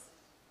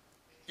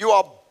 You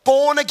are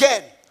born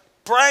again.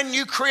 Brand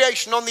new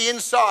creation on the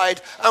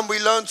inside, and we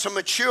learn to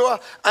mature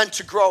and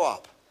to grow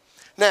up.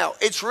 Now,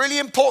 it's really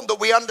important that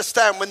we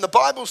understand when the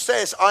Bible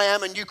says, I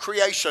am a new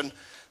creation,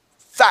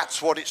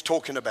 that's what it's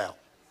talking about.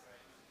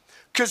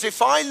 Because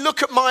if I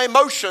look at my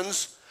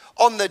emotions,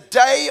 on the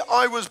day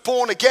I was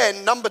born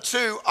again, number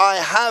two, I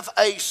have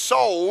a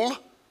soul.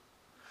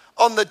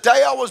 On the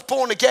day I was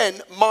born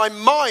again, my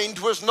mind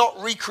was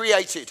not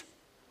recreated.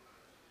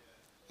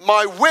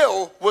 My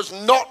will was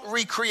not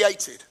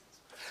recreated.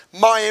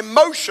 My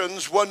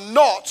emotions were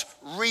not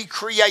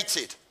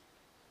recreated.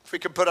 If we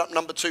could put up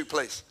number two,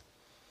 please.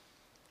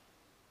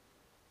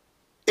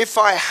 If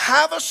I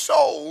have a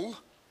soul,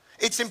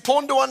 it's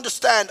important to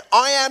understand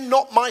I am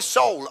not my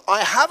soul.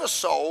 I have a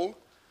soul,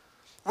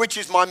 which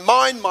is my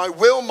mind, my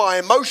will, my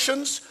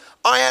emotions.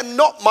 I am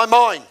not my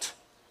mind.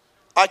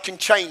 I can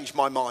change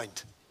my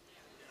mind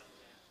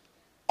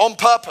on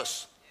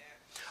purpose.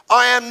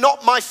 I am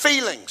not my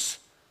feelings.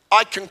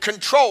 I can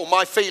control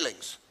my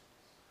feelings.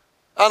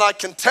 And I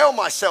can tell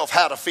myself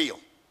how to feel.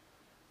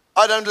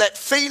 I don't let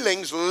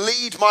feelings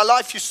lead my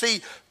life. You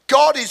see,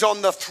 God is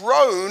on the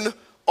throne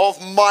of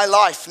my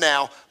life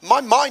now. My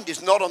mind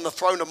is not on the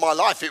throne of my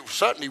life. It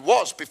certainly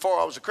was before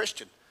I was a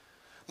Christian.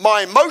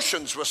 My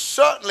emotions were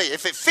certainly,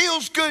 if it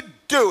feels good,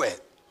 do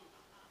it.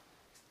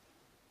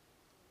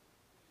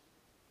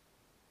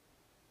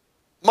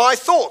 My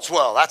thoughts,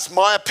 well, that's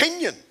my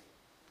opinion.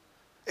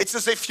 It's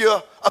as if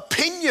your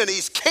opinion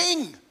is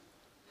king.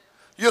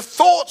 Your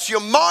thoughts, your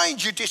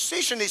mind, your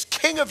decision is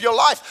king of your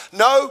life.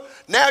 No,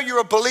 now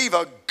you're a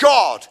believer.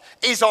 God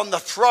is on the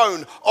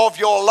throne of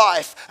your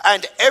life,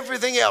 and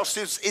everything else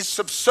is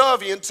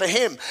subservient to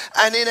him.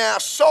 And in our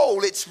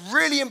soul, it's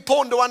really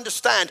important to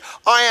understand,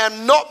 I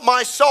am not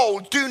my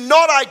soul. Do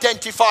not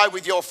identify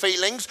with your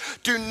feelings.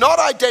 Do not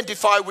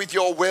identify with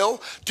your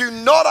will. Do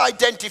not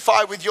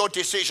identify with your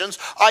decisions.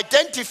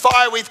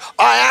 Identify with,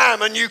 I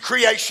am a new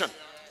creation.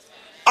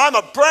 I'm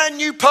a brand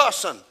new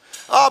person.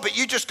 Oh, but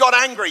you just got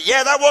angry.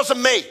 Yeah, that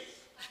wasn't me.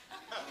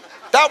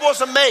 That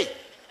wasn't me.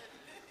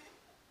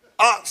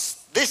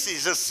 This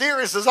is as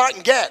serious as I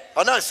can get.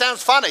 I know it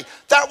sounds funny.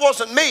 That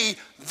wasn't me.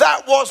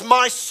 That was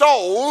my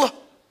soul,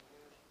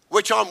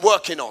 which I'm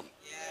working on.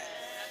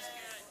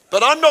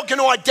 But I'm not going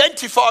to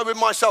identify with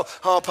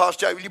myself. Oh,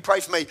 Pastor Jay, will you pray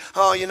for me?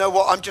 Oh, you know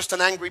what? I'm just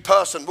an angry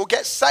person. We'll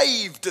get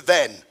saved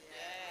then.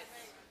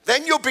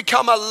 Then you'll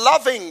become a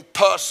loving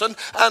person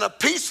and a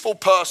peaceful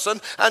person.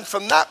 And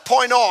from that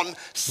point on,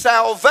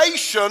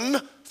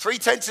 salvation, 3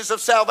 tenses of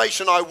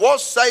salvation. I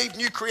was saved,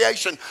 new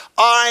creation.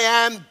 I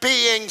am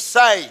being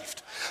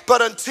saved.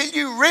 But until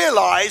you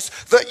realize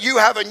that you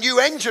have a new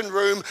engine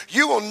room,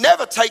 you will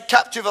never take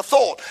captive a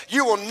thought.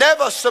 You will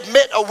never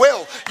submit a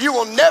will. You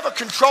will never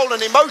control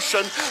an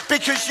emotion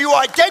because you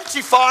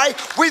identify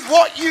with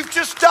what you've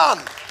just done.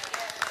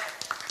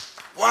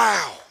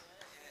 Wow.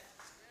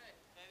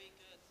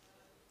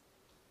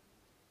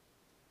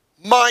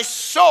 My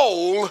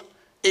soul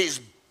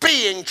is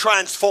being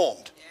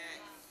transformed,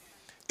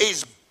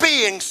 is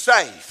being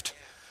saved.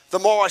 The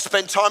more I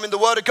spend time in the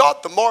Word of God,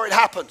 the more it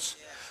happens.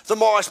 The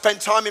more I spend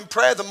time in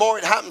prayer, the more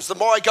it happens. The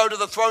more I go to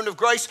the throne of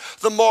grace,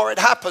 the more it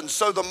happens.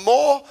 So the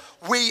more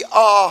we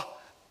are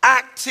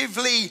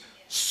actively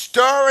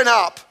stirring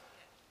up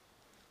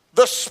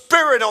the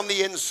spirit on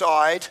the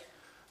inside,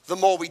 the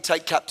more we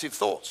take captive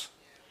thoughts.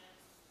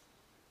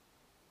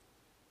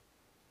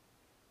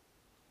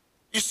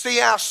 You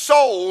see, our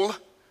soul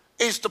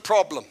is the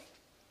problem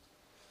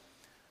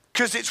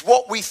because it's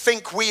what we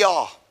think we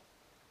are.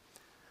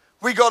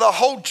 We got a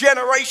whole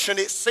generation,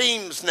 it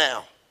seems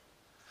now,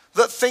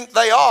 that think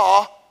they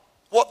are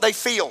what they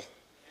feel.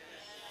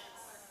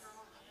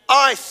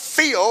 I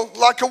feel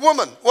like a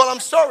woman. Well, I'm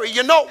sorry,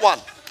 you're not one.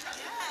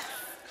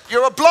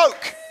 You're a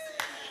bloke.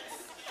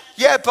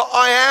 Yeah, but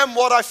I am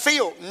what I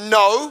feel.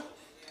 No,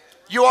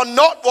 you are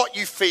not what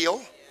you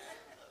feel.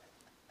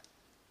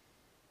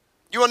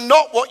 You are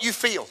not what you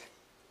feel.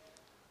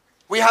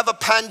 We have a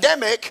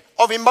pandemic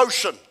of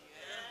emotion.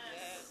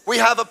 We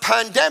have a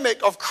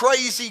pandemic of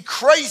crazy,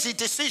 crazy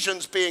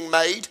decisions being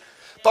made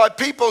by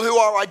people who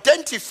are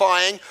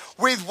identifying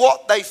with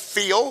what they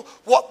feel,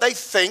 what they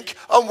think,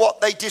 and what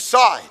they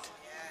decide.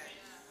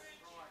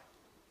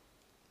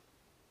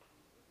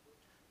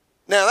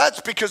 Now, that's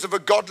because of a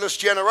godless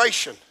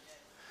generation.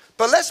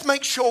 But let's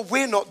make sure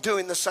we're not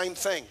doing the same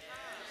thing.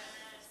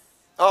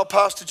 Oh,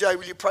 Pastor Jay,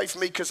 will you pray for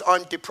me because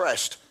I'm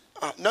depressed?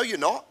 No, you're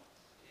not.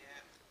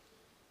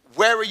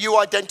 Where are you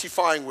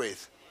identifying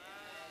with?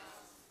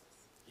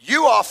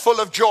 You are full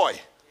of joy.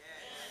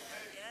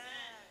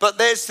 But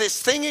there's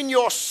this thing in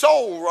your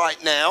soul right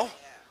now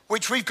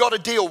which we've got to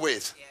deal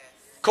with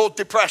called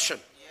depression.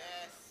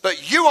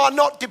 But you are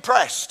not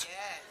depressed.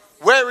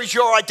 Where is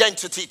your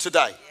identity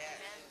today?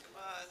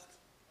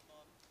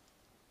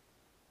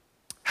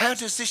 How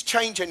does this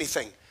change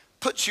anything?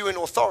 Puts you in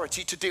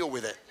authority to deal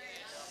with it.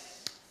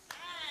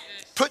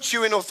 Puts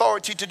you in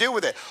authority to deal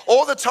with it.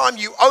 All the time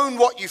you own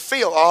what you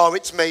feel. Oh,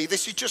 it's me.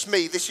 This is just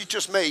me. This is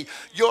just me.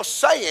 You're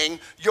saying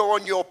you're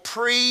on your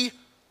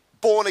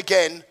pre-born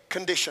again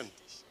condition.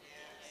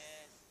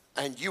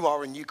 And you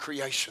are a new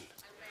creation.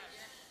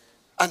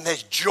 And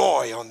there's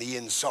joy on the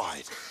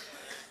inside.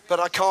 But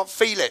I can't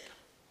feel it.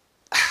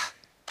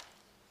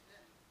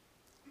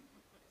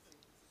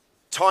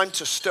 Time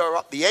to stir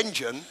up the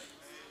engine,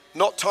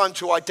 not time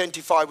to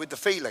identify with the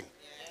feeling.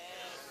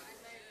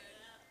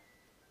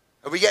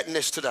 Are we getting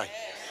this today?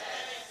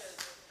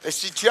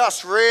 This is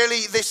just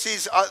really,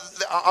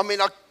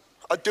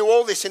 I do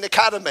all this in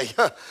Academy,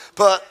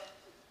 but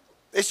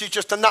this is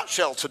just a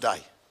nutshell today.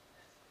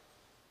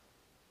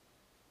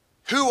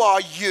 Who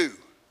are you?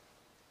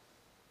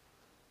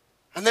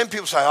 And then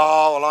people say,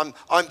 oh, well,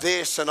 I'm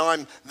this and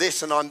I'm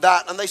this and I'm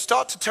that. And they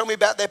start to tell me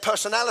about their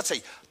personality.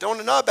 I don't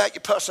want to know about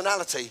your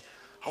personality.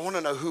 I want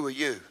to know, who are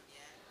you?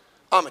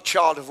 I'm a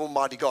child of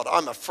Almighty God.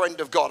 I'm a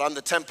friend of God. I'm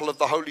the temple of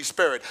the Holy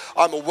Spirit.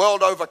 I'm a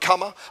world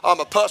overcomer. I'm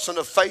a person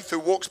of faith who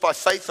walks by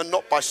faith and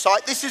not by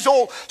sight. This is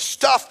all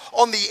stuff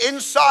on the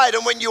inside.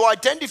 And when you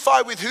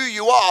identify with who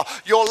you are,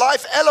 your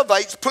life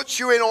elevates,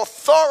 puts you in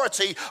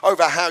authority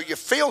over how you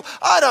feel.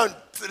 I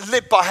don't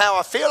live by how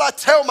I feel. I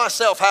tell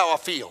myself how I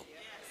feel.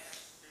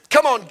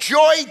 Come on,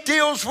 joy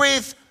deals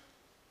with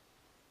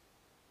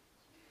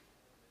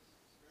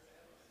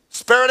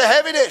spirit of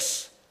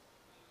heaviness.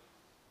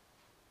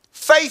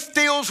 Faith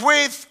deals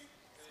with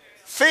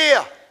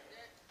fear.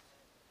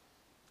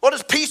 What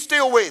does peace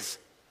deal with?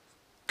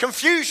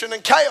 Confusion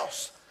and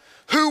chaos.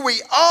 Who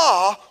we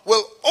are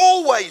will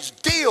always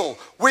deal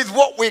with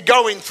what we're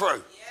going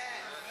through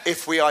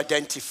if we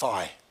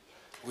identify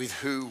with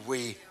who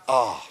we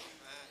are.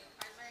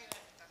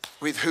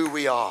 With who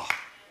we are.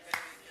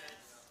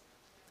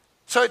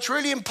 So it's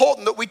really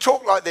important that we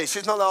talk like this.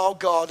 It's not, oh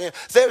God.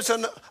 There's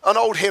an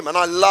old hymn, and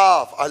I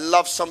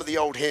love some of the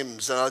old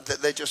hymns. And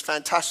they're just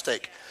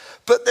fantastic.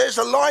 But there's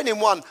a line in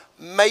one,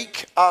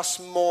 make us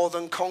more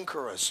than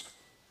conquerors.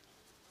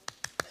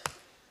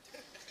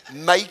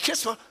 Make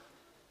us more.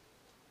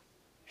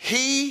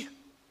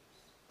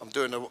 I'm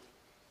doing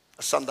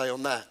a Sunday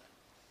on that.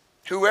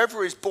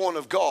 Whoever is born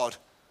of God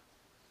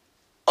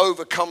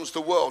overcomes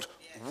the world.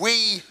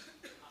 We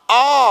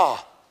are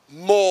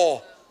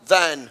more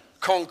than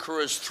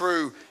conquerors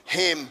through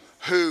him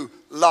who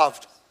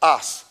loved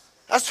us.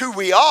 That's who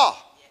we are.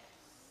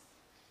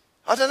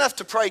 I don't have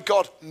to pray,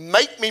 God,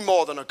 make me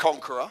more than a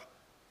conqueror.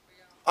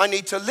 I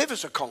need to live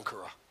as a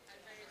conqueror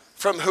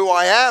from who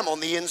I am on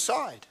the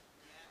inside,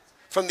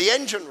 from the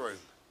engine room.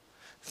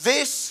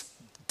 This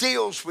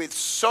deals with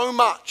so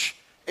much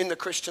in the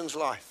Christian's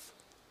life.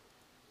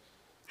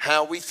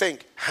 How we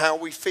think, how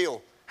we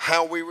feel,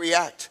 how we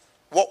react,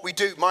 what we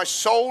do. My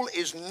soul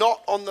is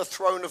not on the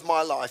throne of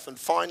my life. And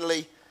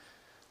finally,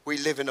 we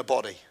live in a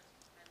body.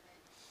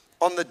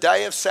 On the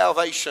day of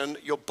salvation,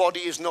 your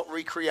body is not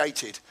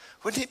recreated.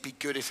 Wouldn't it be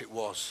good if it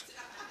was?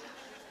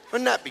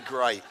 Wouldn't that be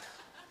great?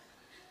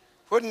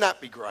 Wouldn't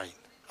that be great?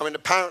 I mean,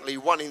 apparently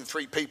 1 in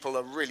 3 people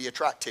are really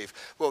attractive.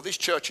 Well, this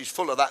church is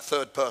full of that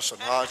third person.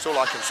 That's all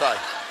I can say.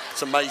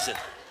 It's amazing.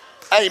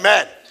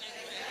 Amen.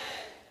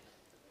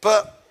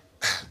 But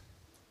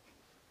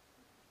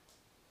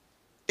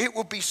it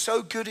would be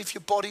so good if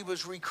your body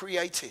was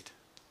recreated.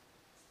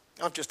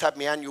 I've just had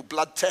my annual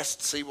blood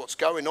test to see what's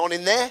going on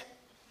in there.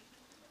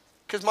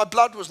 Because my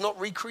blood was not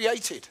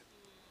recreated.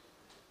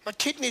 My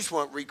kidneys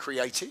weren't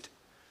recreated.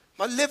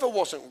 My liver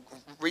wasn't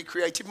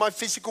recreated. My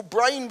physical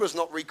brain was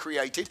not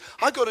recreated.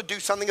 I got to do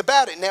something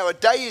about it. Now a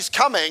day is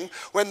coming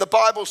when the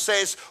Bible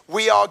says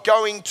we are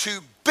going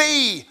to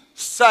be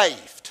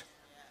saved.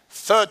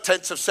 Third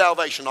tense of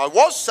salvation. I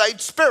was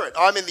saved spirit.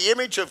 I'm in the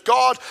image of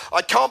God.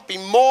 I can't be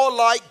more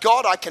like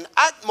God. I can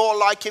act more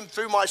like him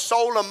through my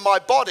soul and my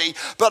body,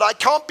 but I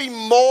can't be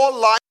more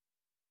like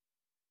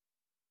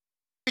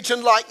the image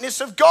and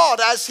likeness of God.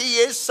 As he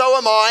is, so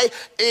am I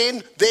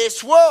in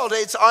this world.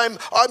 I'm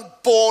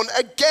born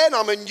again.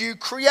 I'm a new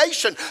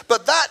creation.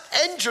 But that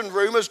engine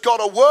room has got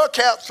to work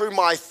out through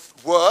my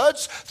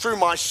words, through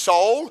my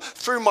soul,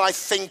 through my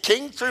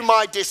thinking, through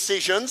my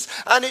decisions,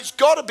 and it's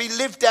got to be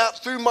lived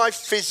out through my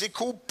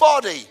physical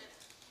body,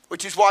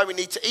 which is why we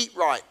need to eat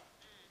right.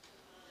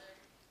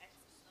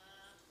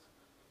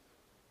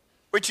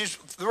 Which is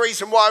the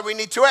reason why we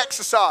need to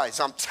exercise.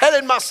 I'm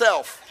telling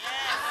myself.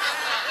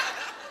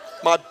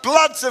 My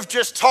bloods have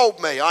just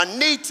told me I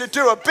need to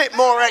do a bit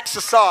more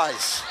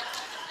exercise.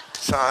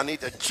 So I need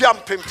to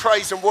jump in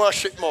praise and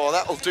worship more.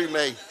 That'll do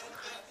me.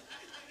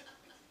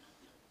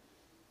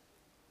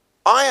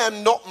 I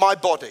am not my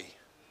body.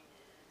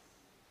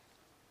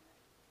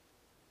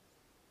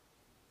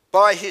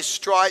 By his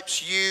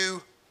stripes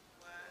you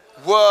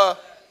were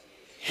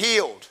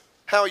healed.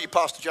 How are you,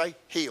 Pastor Jay?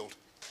 Healed.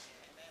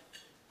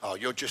 Oh,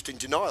 you're just in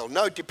denial.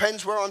 No, it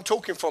depends where I'm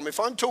talking from.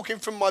 If I'm talking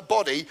from my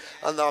body,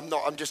 and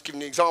I'm just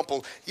giving an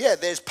example, yeah,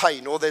 there's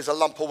pain or there's a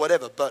lump or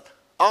whatever, but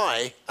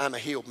I am a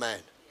healed man.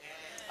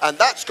 And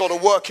that's got to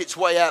work its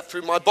way out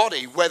through my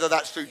body, whether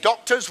that's through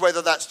doctors,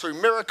 whether that's through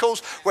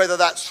miracles, whether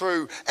that's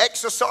through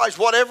exercise,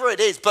 whatever it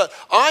is. But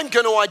I'm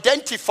going to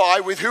identify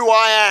with who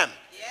I am.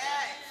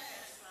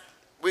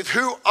 With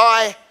who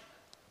I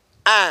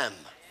am.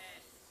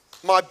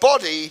 My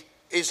body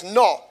is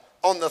not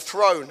on the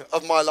throne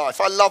of my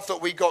life. I love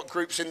that we got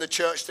groups in the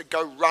church that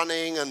go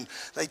running and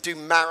they do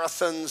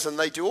marathons and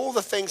they do all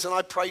the things, and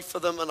I pray for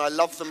them and I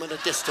love them at a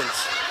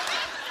distance.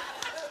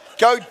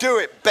 Go do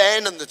it,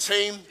 Ben and the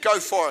team. Go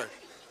for it.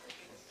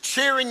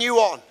 Cheering you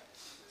on.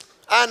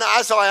 And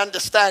as I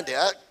understand it,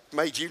 that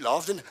made you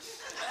laugh, didn't it?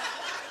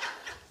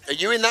 Are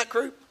you in that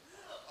group?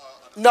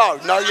 No,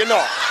 you're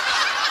not.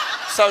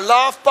 So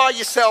laugh by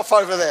yourself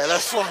over there.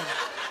 That's fine.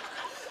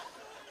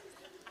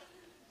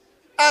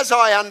 As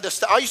I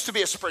understand, I used to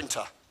be a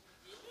sprinter.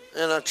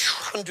 In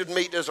 100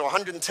 meters or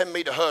 110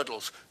 meter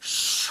hurdles.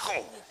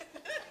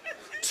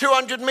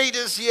 200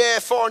 meters, yeah.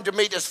 400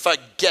 meters,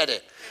 forget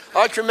it.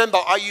 I can remember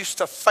I used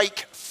to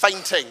fake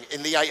fainting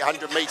in the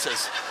 800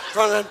 meters.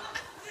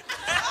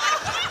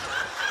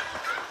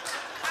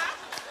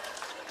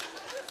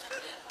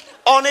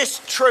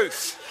 Honest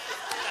truth.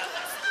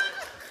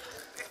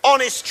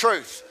 Honest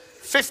truth.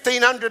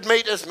 1,500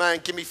 meters, man,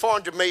 give me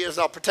 400 meters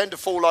and I'll pretend to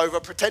fall over,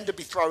 pretend to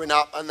be throwing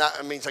up, and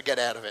that means I get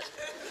out of it.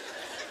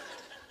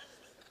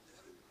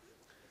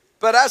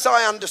 But as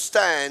I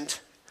understand,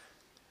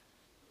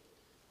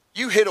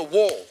 you hit a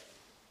wall.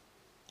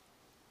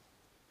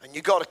 And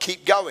you got to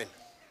keep going.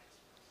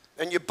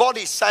 And your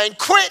body's saying,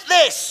 quit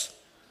this.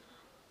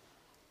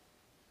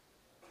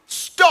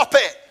 Stop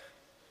it.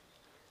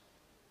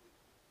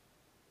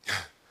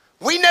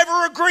 We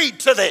never agreed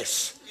to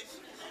this.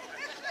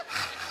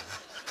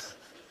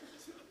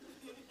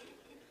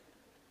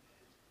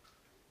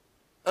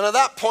 And at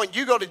that point,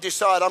 you got to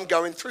decide, I'm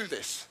going through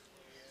this.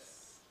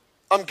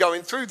 I'm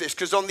going through this,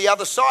 because on the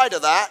other side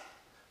of that,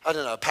 I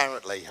don't know,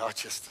 apparently,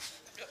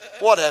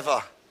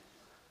 whatever.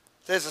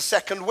 There's a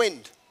second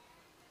wind.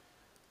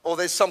 Or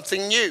there's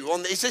something new.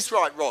 Is this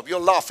right, Rob? You're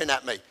laughing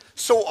at me.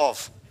 Sort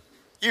of.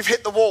 You've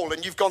hit the wall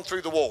and you've gone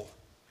through the wall.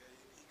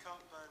 You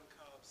can't burn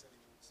carbs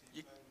anymore, so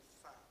you burn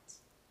fat.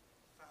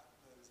 Fat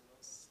burns a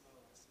lot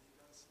slower, so you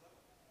go slower.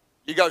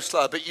 You go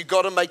slower, but you've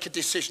got to make a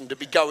decision to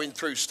be going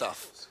through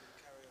stuff.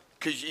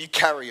 Because you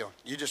carry on.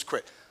 You just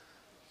quit.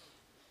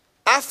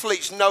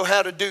 Athletes know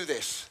how to do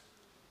this.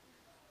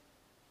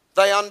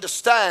 They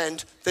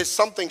understand there's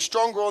something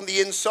stronger on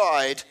the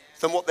inside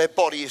than what their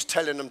body is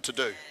telling them to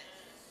do.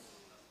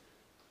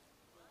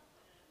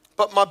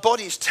 But my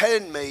body is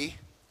telling me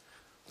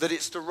that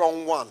it's the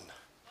wrong one.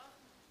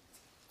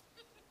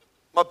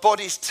 My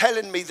body's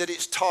telling me that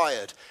it's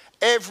tired.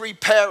 Every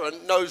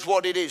parent knows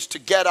what it is to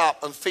get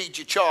up and feed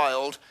your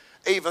child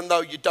even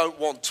though you don't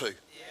want to.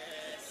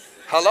 Yes.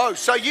 Hello?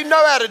 So you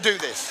know how to do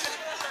this.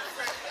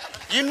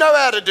 You know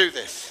how to do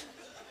this.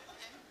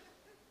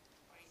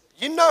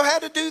 You know how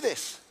to do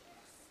this.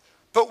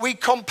 But we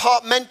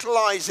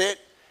compartmentalize it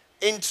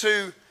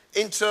into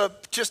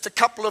just a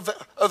couple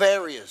of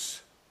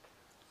areas.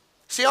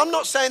 See, I'm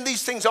not saying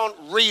these things aren't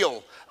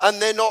real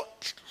and they're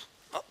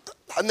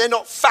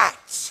not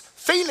facts.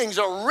 Feelings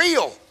are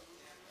real,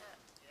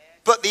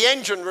 but the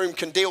engine room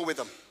can deal with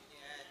them.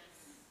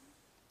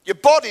 Your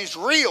body's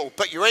real,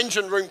 but your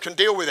engine room can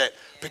deal with it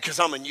because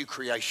I'm a new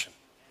creation.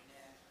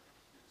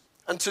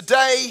 And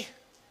today,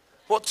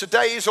 what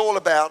today is all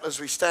about as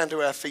we stand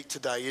to our feet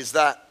today is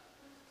that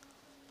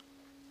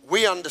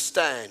we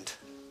understand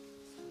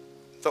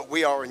that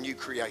we are a new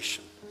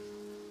creation.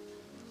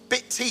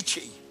 Bit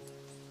teachy,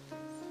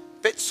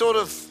 bit sort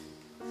of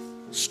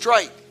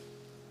straight.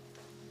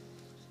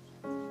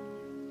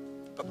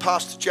 But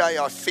Pastor Jay,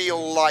 I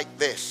feel like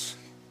this.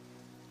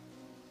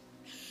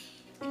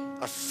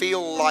 I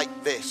feel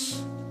like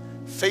this.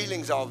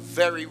 Feelings are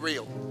very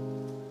real.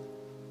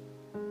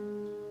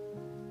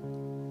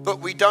 But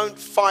we don't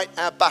fight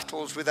our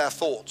battles with our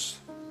thoughts.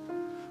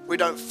 We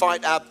don't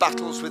fight our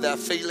battles with our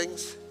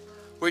feelings.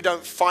 We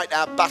don't fight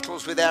our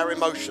battles with our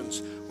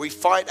emotions. We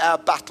fight our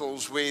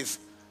battles with,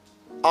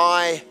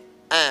 I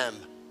am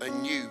a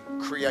new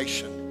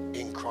creation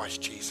in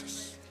Christ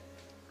Jesus.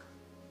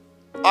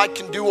 I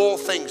can do all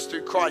things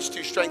through Christ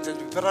who strengthens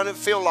me, but I don't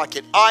feel like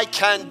it. I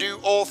can do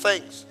all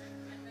things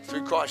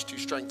through Christ who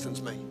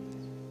strengthens me.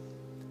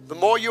 The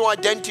more you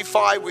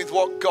identify with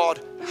what God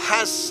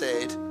has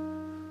said,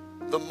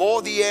 the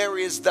more the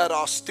areas that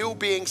are still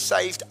being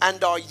saved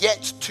and are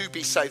yet to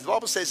be saved. The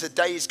Bible says a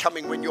day is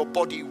coming when your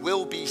body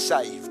will be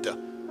saved.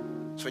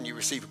 It's when you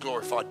receive a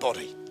glorified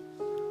body.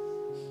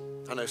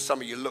 I know some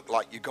of you look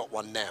like you got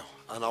one now,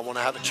 and I want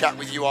to have a chat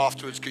with you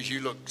afterwards because you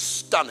look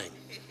stunning.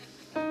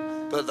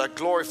 But the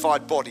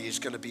glorified body is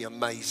going to be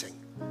amazing.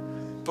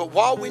 But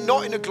while we're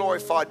not in a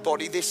glorified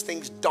body, this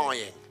thing's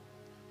dying.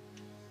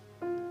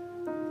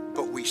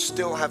 But we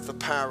still have the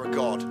power of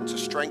God to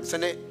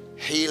strengthen it,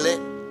 heal it,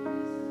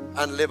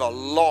 and live a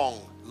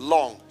long,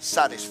 long,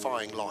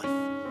 satisfying life.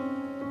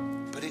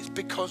 But it's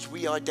because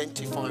we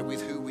identify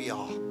with who we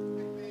are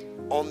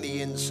on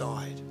the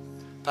inside.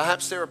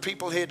 Perhaps there are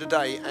people here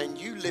today and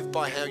you live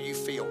by how you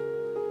feel.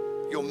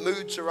 Your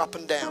moods are up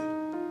and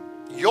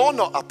down. You're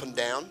not up and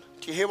down.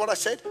 Do you hear what I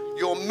said?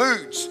 Your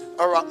moods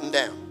are up and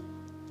down.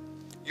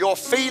 Your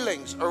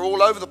feelings are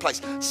all over the place.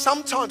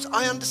 Sometimes,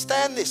 I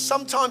understand this,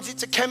 sometimes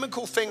it's a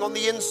chemical thing on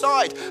the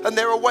inside, and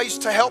there are ways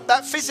to help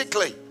that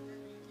physically.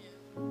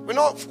 We're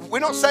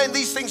not saying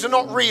these things are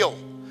not real,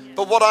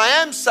 but what I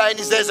am saying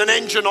is there's an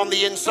engine on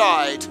the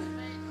inside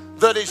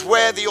that is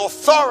where the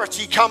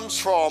authority comes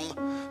from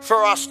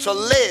for us to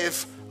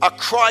live a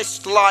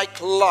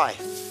Christ-like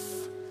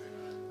life.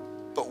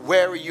 But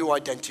where are you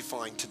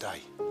identifying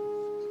today?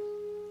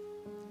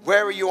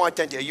 Where are you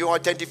identifying? Are you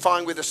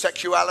identifying with a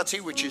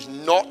sexuality which is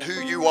not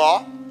who you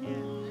are?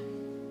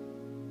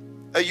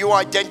 Are you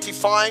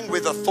identifying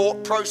with a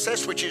thought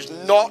process which is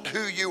not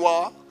who you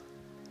are?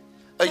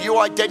 Are you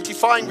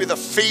identifying with a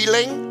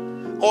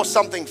feeling or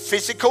something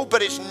physical,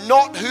 but it's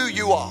not who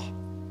you are?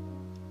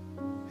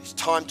 It's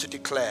time to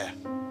declare,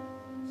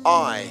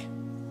 I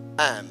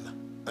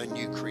am a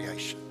new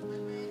creation.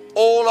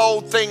 All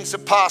old things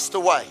have passed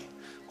away.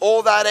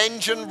 All that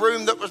engine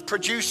room that was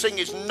producing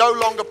is no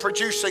longer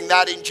producing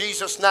that in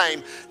Jesus'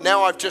 name.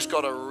 Now I've just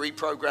got to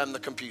reprogram the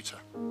computer.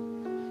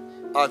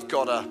 I've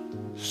got to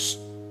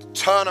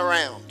turn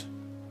around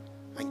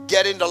and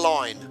get into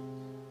line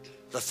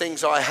the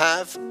things I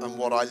have and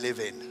what I live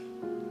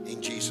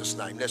in Jesus'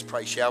 name. Let's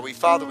pray, shall we?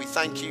 Father, we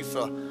thank you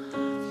for,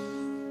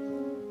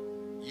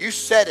 you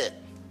said it.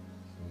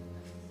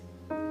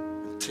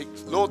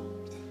 Lord,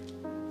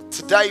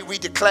 today we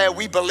declare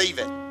we believe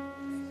it.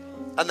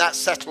 And that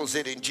settles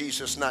it in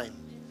Jesus' name.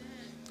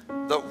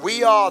 That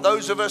we are,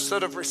 those of us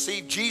that have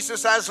received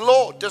Jesus as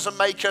Lord, doesn't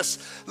make us,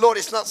 Lord,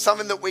 it's not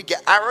something that we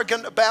get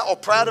arrogant about or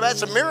proud about.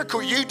 It's a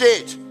miracle you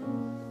did.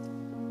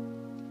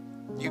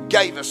 You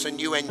gave us a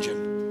new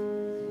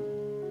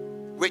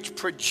engine, which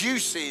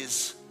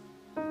produces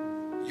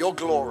your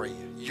glory,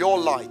 your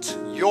light,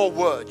 your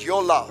word,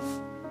 your love.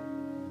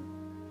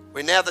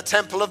 We're now the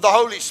temple of the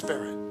Holy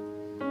Spirit.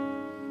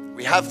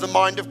 We have the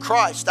mind of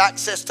Christ,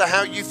 access to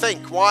how you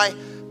think. Why?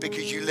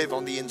 Because you live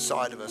on the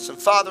inside of us. And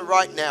Father,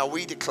 right now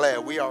we declare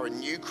we are a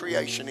new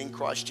creation in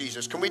Christ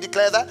Jesus. Can we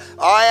declare that?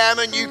 I am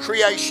a new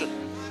creation.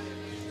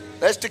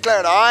 Let's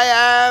declare it. I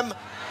am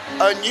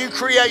a new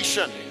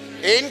creation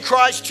in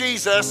Christ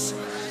Jesus.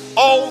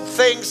 Old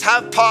things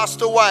have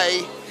passed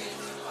away.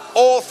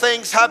 All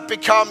things have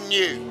become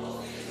new.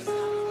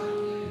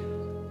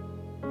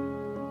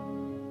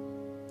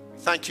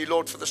 Thank you,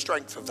 Lord, for the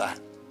strength of that.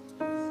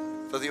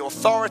 For the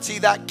authority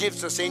that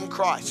gives us in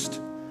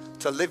Christ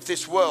to live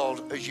this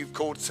world as you've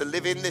called, to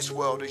live in this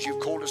world as you've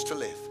called us to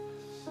live.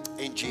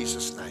 In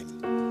Jesus'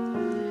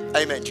 name.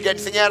 Amen. Did you get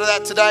anything out of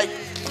that today?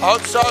 I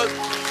hope so.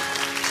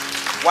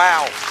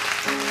 Wow.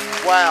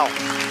 Wow.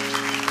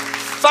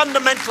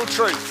 Fundamental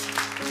truth.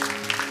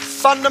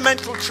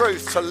 Fundamental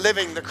truth to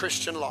living the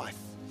Christian life.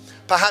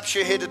 Perhaps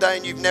you're here today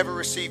and you've never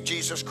received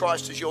Jesus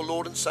Christ as your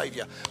Lord and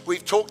Savior.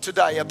 We've talked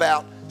today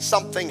about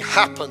something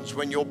happens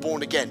when you're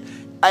born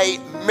again. A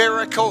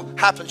miracle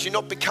happens. You're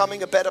not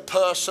becoming a better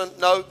person.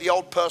 No, the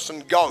old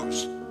person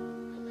goes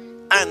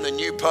and the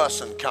new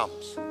person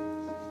comes.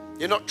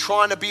 You're not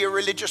trying to be a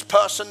religious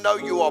person. No,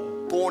 you are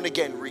born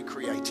again,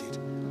 recreated.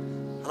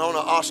 And I want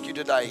to ask you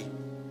today,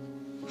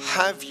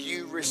 have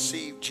you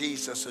received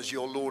Jesus as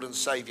your Lord and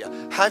Savior?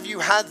 Have you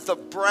had the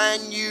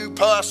brand new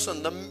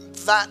person,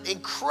 that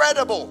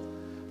incredible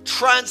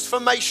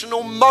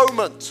transformational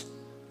moment?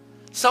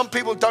 Some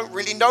people don't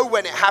really know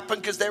when it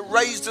happened because they're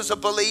raised as a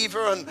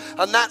believer, and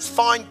that's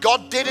fine.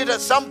 God did it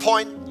at some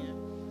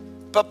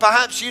point. But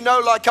perhaps you know,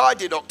 like I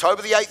did,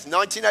 October the 8th,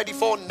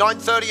 1984,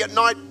 9:30 at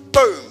night,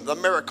 boom, the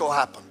miracle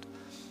happened.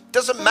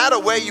 Doesn't matter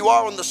where you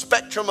are on the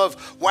spectrum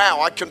of,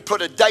 wow, I can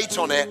put a date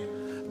on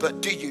it,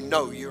 but do you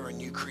know you're a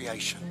new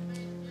creation?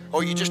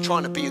 Or are you just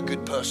trying to be a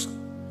good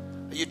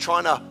person? Are you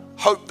trying to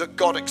hope that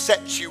God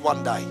accepts you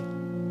one day?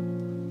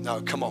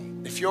 No, come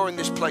on. If you're in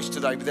this place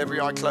today with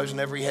every eye closed and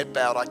every head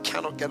bowed, I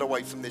cannot get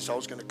away from this. I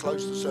was going to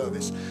close the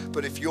service.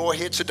 But if you're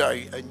here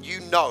today and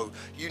you know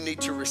you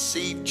need to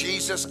receive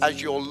Jesus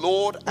as your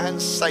Lord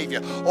and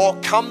Savior, or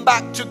come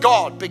back to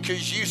God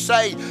because you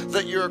say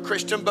that you're a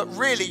Christian, but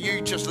really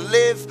you just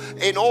live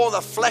in all the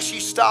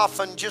fleshy stuff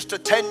and just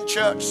attend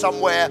church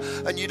somewhere,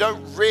 and you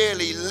don't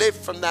really live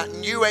from that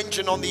new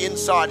engine on the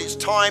inside, it's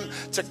time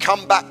to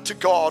come back to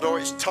God, or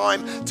it's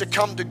time to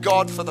come to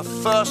God for the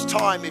first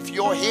time. If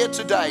you're here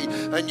today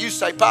and you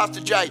say, Pastor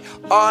Jay,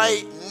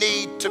 I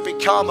need to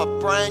become a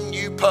brand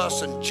new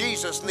person.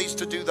 Jesus needs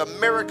to do the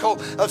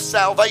miracle of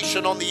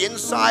salvation on the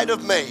inside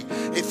of me.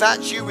 If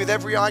that's you with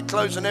every eye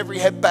closed and every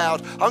head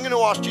bowed, I'm going to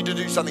ask you to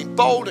do something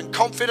bold and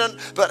confident.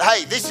 But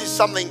hey, this is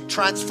something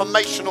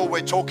transformational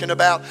we're talking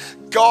about.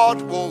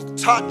 God will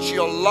touch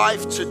your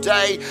life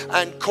today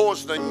and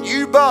cause the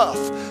new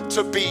birth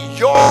to be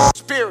your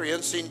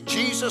experience in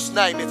Jesus'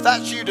 name. If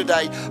that's you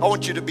today, I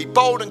want you to be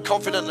bold and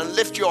confident and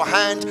lift your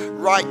hand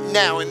right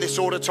now in this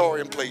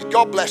auditorium, please.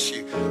 God bless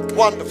you.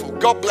 Wonderful.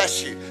 God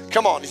bless you.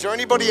 Come on. Is there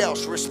anybody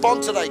else?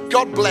 Respond today.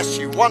 God bless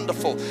you.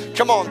 Wonderful.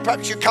 Come on.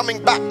 Perhaps you're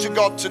coming back to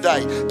God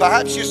today.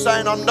 Perhaps you're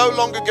saying, I'm no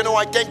longer going to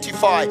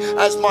identify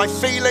as my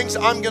feelings.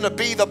 I'm going to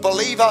be the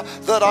believer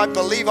that I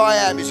believe I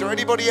am. Is there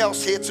anybody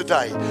else here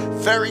today?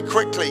 Very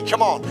quickly.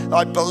 Come on.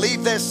 I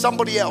believe there's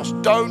somebody else.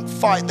 Don't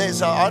fight.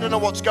 I don't know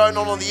what's going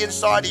on the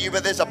inside of you,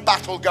 but there's a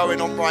battle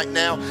going on right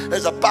now.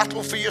 There's a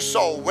battle for your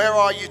soul. Where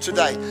are you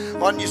today?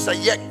 Why don't you say,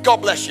 yeah, God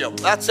bless you.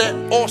 That's it.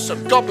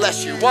 Awesome. God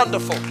bless you.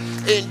 Wonderful.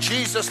 In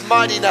Jesus'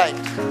 mighty name.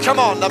 Come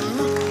on.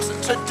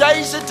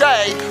 Today's a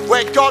day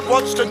where God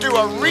wants to do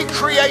a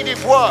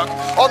recreative work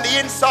on the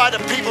inside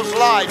of people's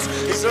lives.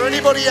 Is there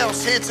anybody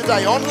else here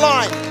today?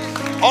 Online.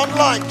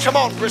 Come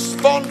on.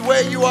 Respond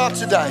where you are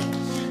today.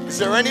 Is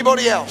there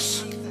anybody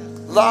else?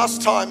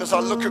 Last time as I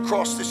look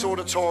across this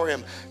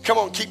auditorium, come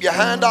on, keep your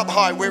hand up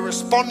high. We're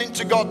responding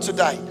to God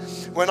today.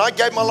 When I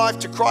gave my life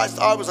to Christ,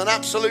 I was an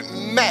absolute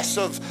mess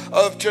of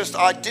just,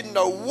 I didn't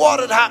know what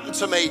had happened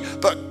to me,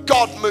 but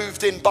God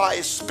moved in by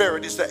His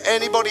Spirit. Is there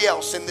anybody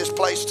else in this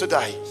place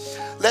today?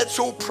 Let's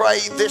all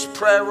pray this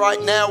prayer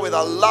right now with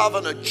a love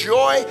and a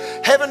joy.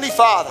 Heavenly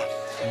Father,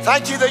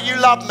 thank you that you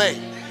love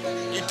me.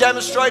 You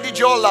demonstrated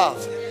your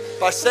love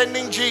by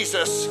sending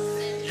Jesus,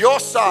 your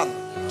Son,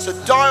 to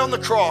die on the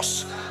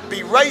cross,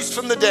 be raised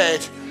from the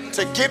dead,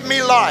 to give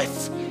me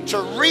life,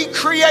 to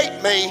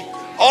recreate me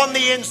on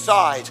the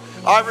inside.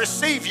 I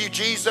receive you,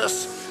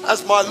 Jesus,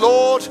 as my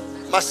Lord,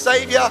 my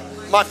Savior,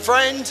 my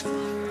friend.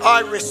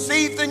 I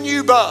receive the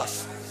new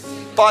birth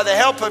by the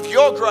help of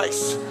your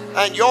grace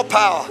and your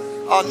power.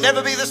 I'll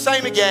never be the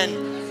same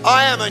again.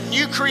 I am a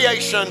new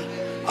creation.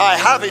 I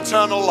have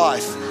eternal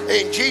life.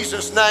 In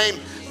Jesus' name,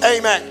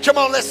 amen. Come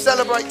on, let's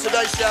celebrate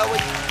today, shall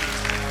we?